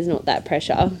 But when there's not that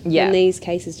pressure, then these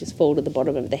cases just fall to the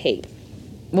bottom of the heap.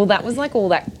 Well, that was all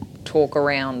that talk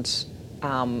around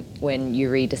when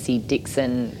Eurydice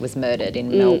Dixon was murdered in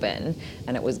Melbourne,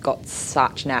 and it got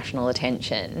such national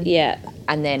attention. Yeah.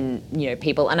 And then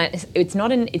people, and it's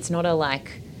not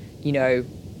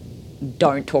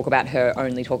don't talk about her,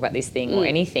 only talk about this thing or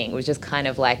anything. It was just kind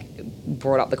of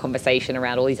brought up the conversation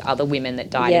around all these other women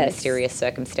that died in mysterious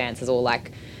circumstances or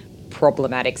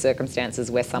problematic circumstances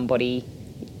where somebody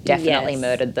definitely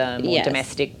murdered them, or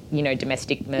domestic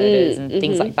murders and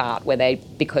things like that, where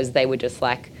because they were just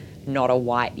not a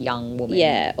white young woman.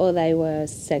 Yeah, or they were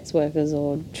sex workers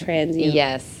or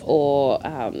transient or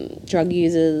drug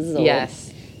users. Or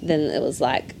then it was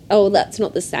that's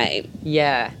not the same.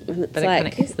 Yeah. And it's but it kind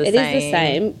of is the same. It is the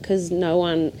same because no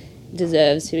one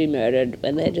deserves to be murdered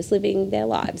when they're just living their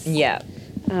lives. Yeah.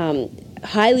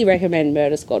 Highly recommend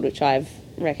Murder Squad, which I've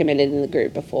recommended in the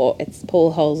group before. It's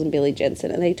Paul Holes and Billy Jensen,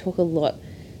 and they talk a lot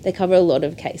they cover a lot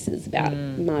of cases about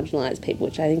marginalised people,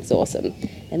 which I think is awesome.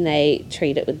 And they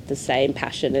treat it with the same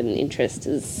passion and interest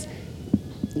as,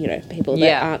 you know, people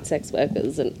that aren't sex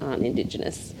workers and aren't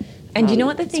Indigenous. And you know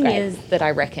what the thing is that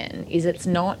I reckon is it's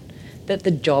not that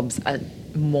the jobs are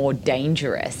more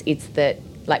dangerous. It's that,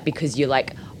 like, because you're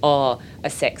like, oh, a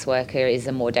sex worker is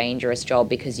a more dangerous job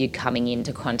because you're coming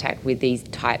into contact with these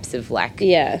types of, like,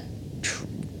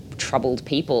 troubled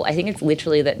people. I think it's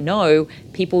literally that, no,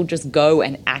 people just go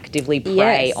and actively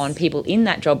prey on people in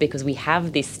that job because we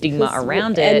have this stigma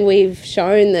around it. And we've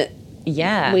shown that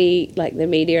we, like, the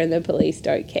media and the police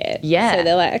don't care. Yeah. So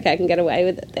they're like, okay, I can get away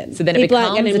with it then. So then people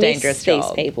it becomes a dangerous job.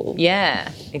 These people.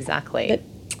 Yeah, exactly.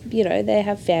 But, you know, they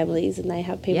have families and they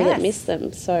have people that miss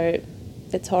them. So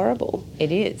it's horrible.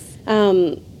 It is.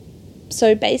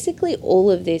 So basically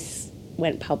all of this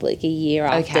went public a year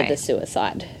after the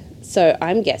suicide. So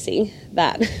I'm guessing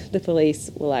that the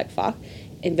police were like, fuck,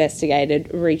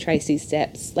 investigated, retraced his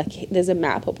steps. Like, there's a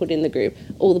map I put in the group,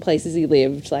 all the places he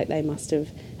lived. Like, they must have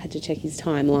had to check his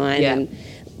timeline. Yeah. And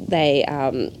they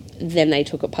then they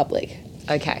took it public.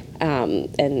 Okay.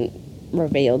 And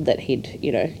revealed that he'd,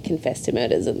 you know, confessed to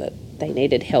murders and that they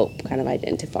needed help kind of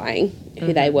identifying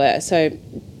who they were. So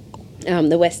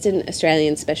the Western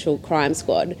Australian Special Crime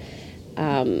Squad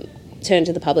turned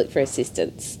to the public for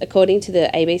assistance. According to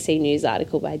the ABC News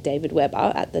article by David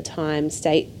Webber, at the time,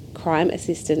 State Crime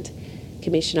Assistant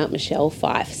Commissioner Michelle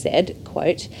Fife said,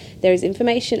 quote, "There is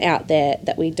information out there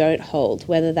that we don't hold,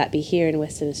 whether that be here in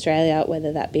Western Australia,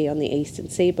 whether that be on the eastern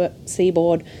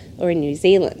seaboard or in New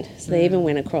Zealand." So they even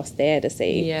went across there to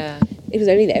see. Yeah. It was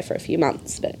only there for a few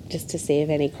months, but just to see if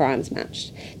any crimes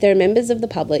matched. There are members of the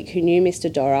public who knew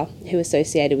Mr. Dora, who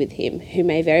associated with him, who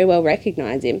may very well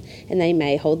recognise him, and they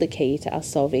may hold the key to us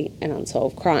solving an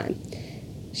unsolved crime.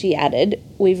 She added,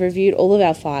 "We've reviewed all of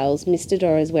our files. Mr.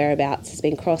 Dora's whereabouts has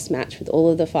been cross-matched with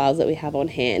all of the files that we have on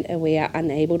hand, and we are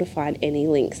unable to find any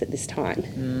links at this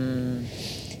time."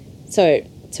 So,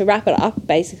 to wrap it up,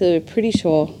 basically we're pretty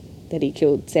sure that he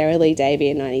killed Sarah Lee Davey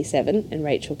in 97 and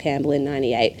Rachel Campbell in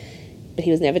 98, but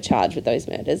he was never charged with those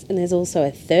murders. And there's also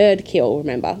a third kill,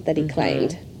 remember, that he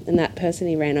claimed, and that person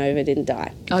he ran over didn't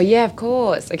die. Oh, yeah, of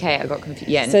course. Okay, I got confused.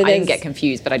 Yeah, So I didn't get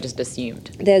confused, but I just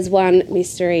assumed. There's one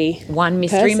mystery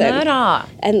person. murder.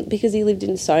 And because he lived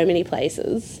in so many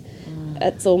places,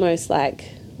 it's almost like,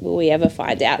 will we ever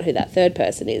find out who that third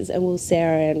person is? And will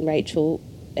Sarah and Rachel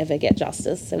ever get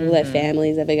justice? And will their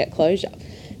families ever get closure?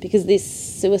 Because this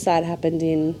suicide happened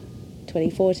in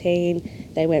 2014.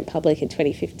 They went public in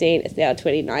 2015. It's now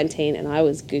 2019, and I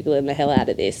was Googling the hell out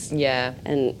of this. Yeah.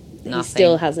 And Nothing. he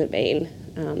still hasn't been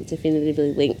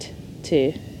definitively linked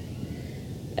to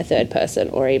a third person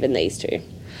or even these two.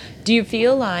 Do you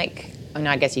feel like, and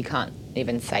I guess you can't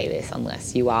even say this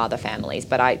unless you are the families,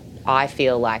 but I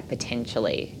feel like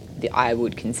potentially I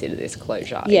would consider this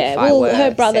closure. Yeah, if I were her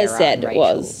brother Sarah said and it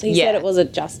Rachel. was. He said it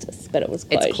wasn't justice, but it was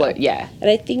closure. Yeah. And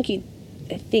I think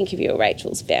if you were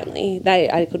Rachel's family,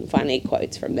 I couldn't find any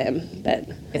quotes from them, but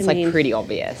It's pretty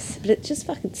obvious. But it just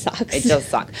fucking sucks. It does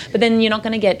suck. But then you're not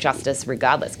going to get justice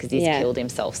regardless because he's killed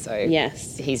himself, so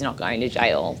yes, he's not going to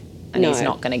jail and he's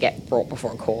not going to get brought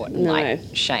before a court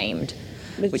and shamed.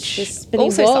 Which but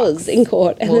also he was sucks. in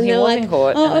court, and Well, then he they're was like, in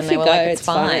court, "Oh, and then off they you were go, like, it's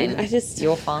fine."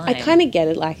 You're fine. I kind of get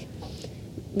it, like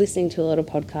listening to a lot of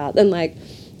podcasts and like.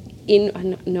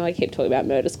 I know I keep talking about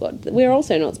Murder Squad. We're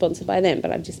also not sponsored by them, but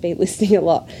I've just been listening a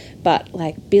lot. But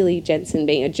like Billy Jensen,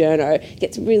 being a journo,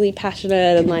 gets really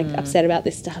passionate and like upset about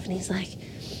this stuff, and he's like,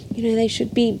 you know, they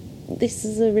should be. This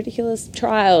is a ridiculous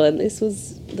trial, and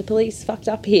the police fucked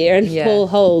up here. And Paul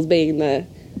Holes, being the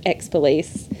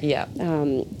ex-police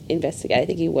investigator, I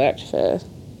think he worked for.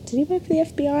 Did he work for the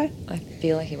FBI? I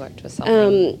feel like he worked for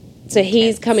something. So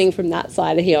he's coming from that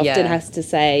side, and he often has to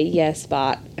say, yes,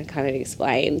 but, and kind of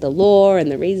explain the law and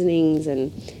the reasonings,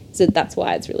 and so that's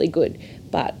why it's really good.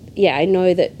 But, yeah, I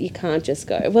know that you can't just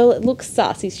go, well, it looks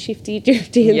sus, he's shifty,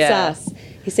 drifty, and sus.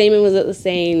 His semen was at the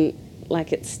scene,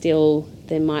 like it's still,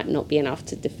 there might not be enough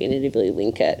to definitively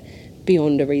link it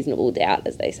beyond a reasonable doubt,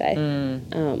 as they say.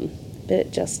 But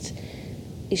it just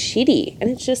is shitty, and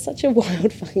it's just such a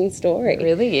wild fucking story. It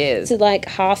really is. To like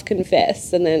half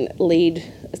confess and then lead,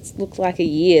 it looked like a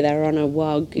year they were on a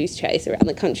wild goose chase around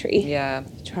the country. Yeah.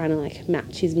 Trying to like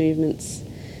match his movements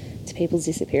to people's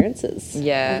disappearances.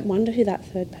 Yeah. I wonder who that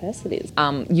third person is.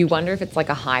 You wonder if it's like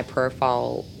a high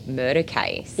profile murder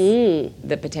case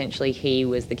that potentially he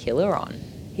was the killer on.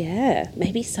 Yeah.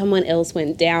 Maybe someone else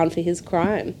went down for his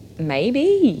crime.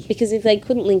 Maybe. Because if they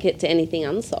couldn't link it to anything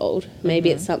unsolved, maybe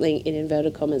it's something in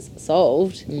inverted commas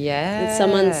solved. Yeah. And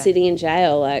someone's sitting in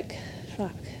jail like,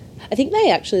 fuck. I think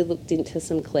they actually looked into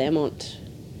some Claremont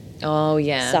Oh,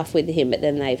 yeah. stuff with him, but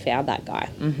then they found that guy.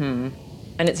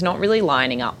 And it's not really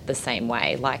lining up the same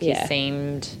way. Like, Yeah. he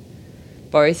seemed...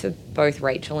 Both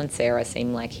Rachel and Sarah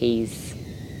seem like he's,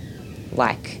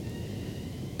 like,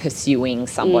 pursuing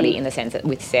somebody in the sense that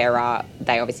with Sarah,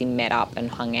 they obviously met up and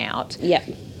hung out. Yep.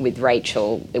 With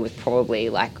Rachel, it was probably,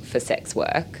 like, for sex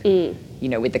work. You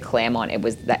know, with the Claremont, it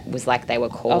was like they were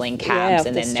calling cabs off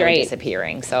and the then they were street.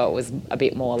 disappearing. So it was a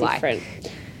bit more Different.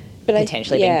 like... But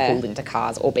potentially being pulled into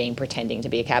cars or being pretending to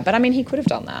be a cab. But I mean, he could have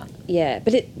done that. Yeah,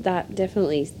 but that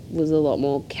definitely was a lot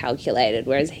more calculated,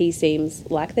 whereas he seems,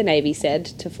 like the Navy said,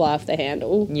 to fly off the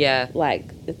handle. Yeah. Like,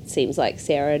 it seems like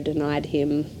Sarah denied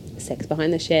him sex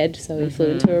behind the shed, so he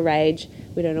flew into a rage.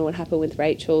 We don't know what happened with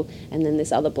Rachel. And then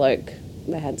this other bloke,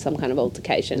 they had some kind of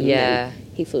altercation. Yeah. And then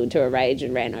he flew into a rage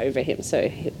and ran over him, so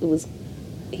he was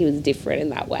different in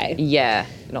that way. Yeah,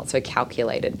 not so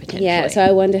calculated potentially. Yeah, so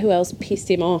I wonder who else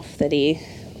pissed him off that he...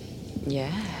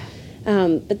 Yeah.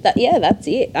 But that's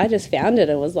it. I just found it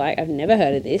and was like, I've never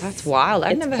heard of this. That's wild.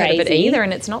 I've It's never heard of it crazy. either,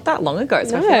 and it's not that long ago,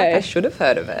 so I No. feel like I should have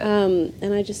heard of it.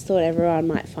 And I just thought everyone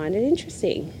might find it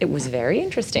interesting. It was very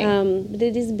interesting. But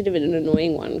it is a bit of an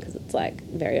annoying one because it's like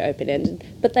very open-ended.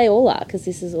 But they all are, because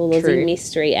this is all True. Aussie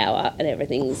mystery hour and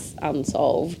everything's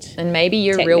unsolved. And maybe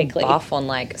you're real technically. buff on,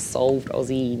 like, solved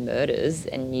Aussie murders,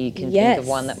 and you can think Yes. of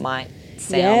one that might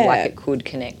sound Yeah. like it could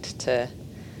connect to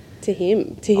To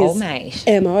him, to old his mate.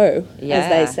 MO, Yeah. as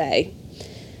they say.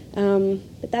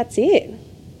 But that's it.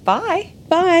 Bye.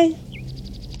 Bye.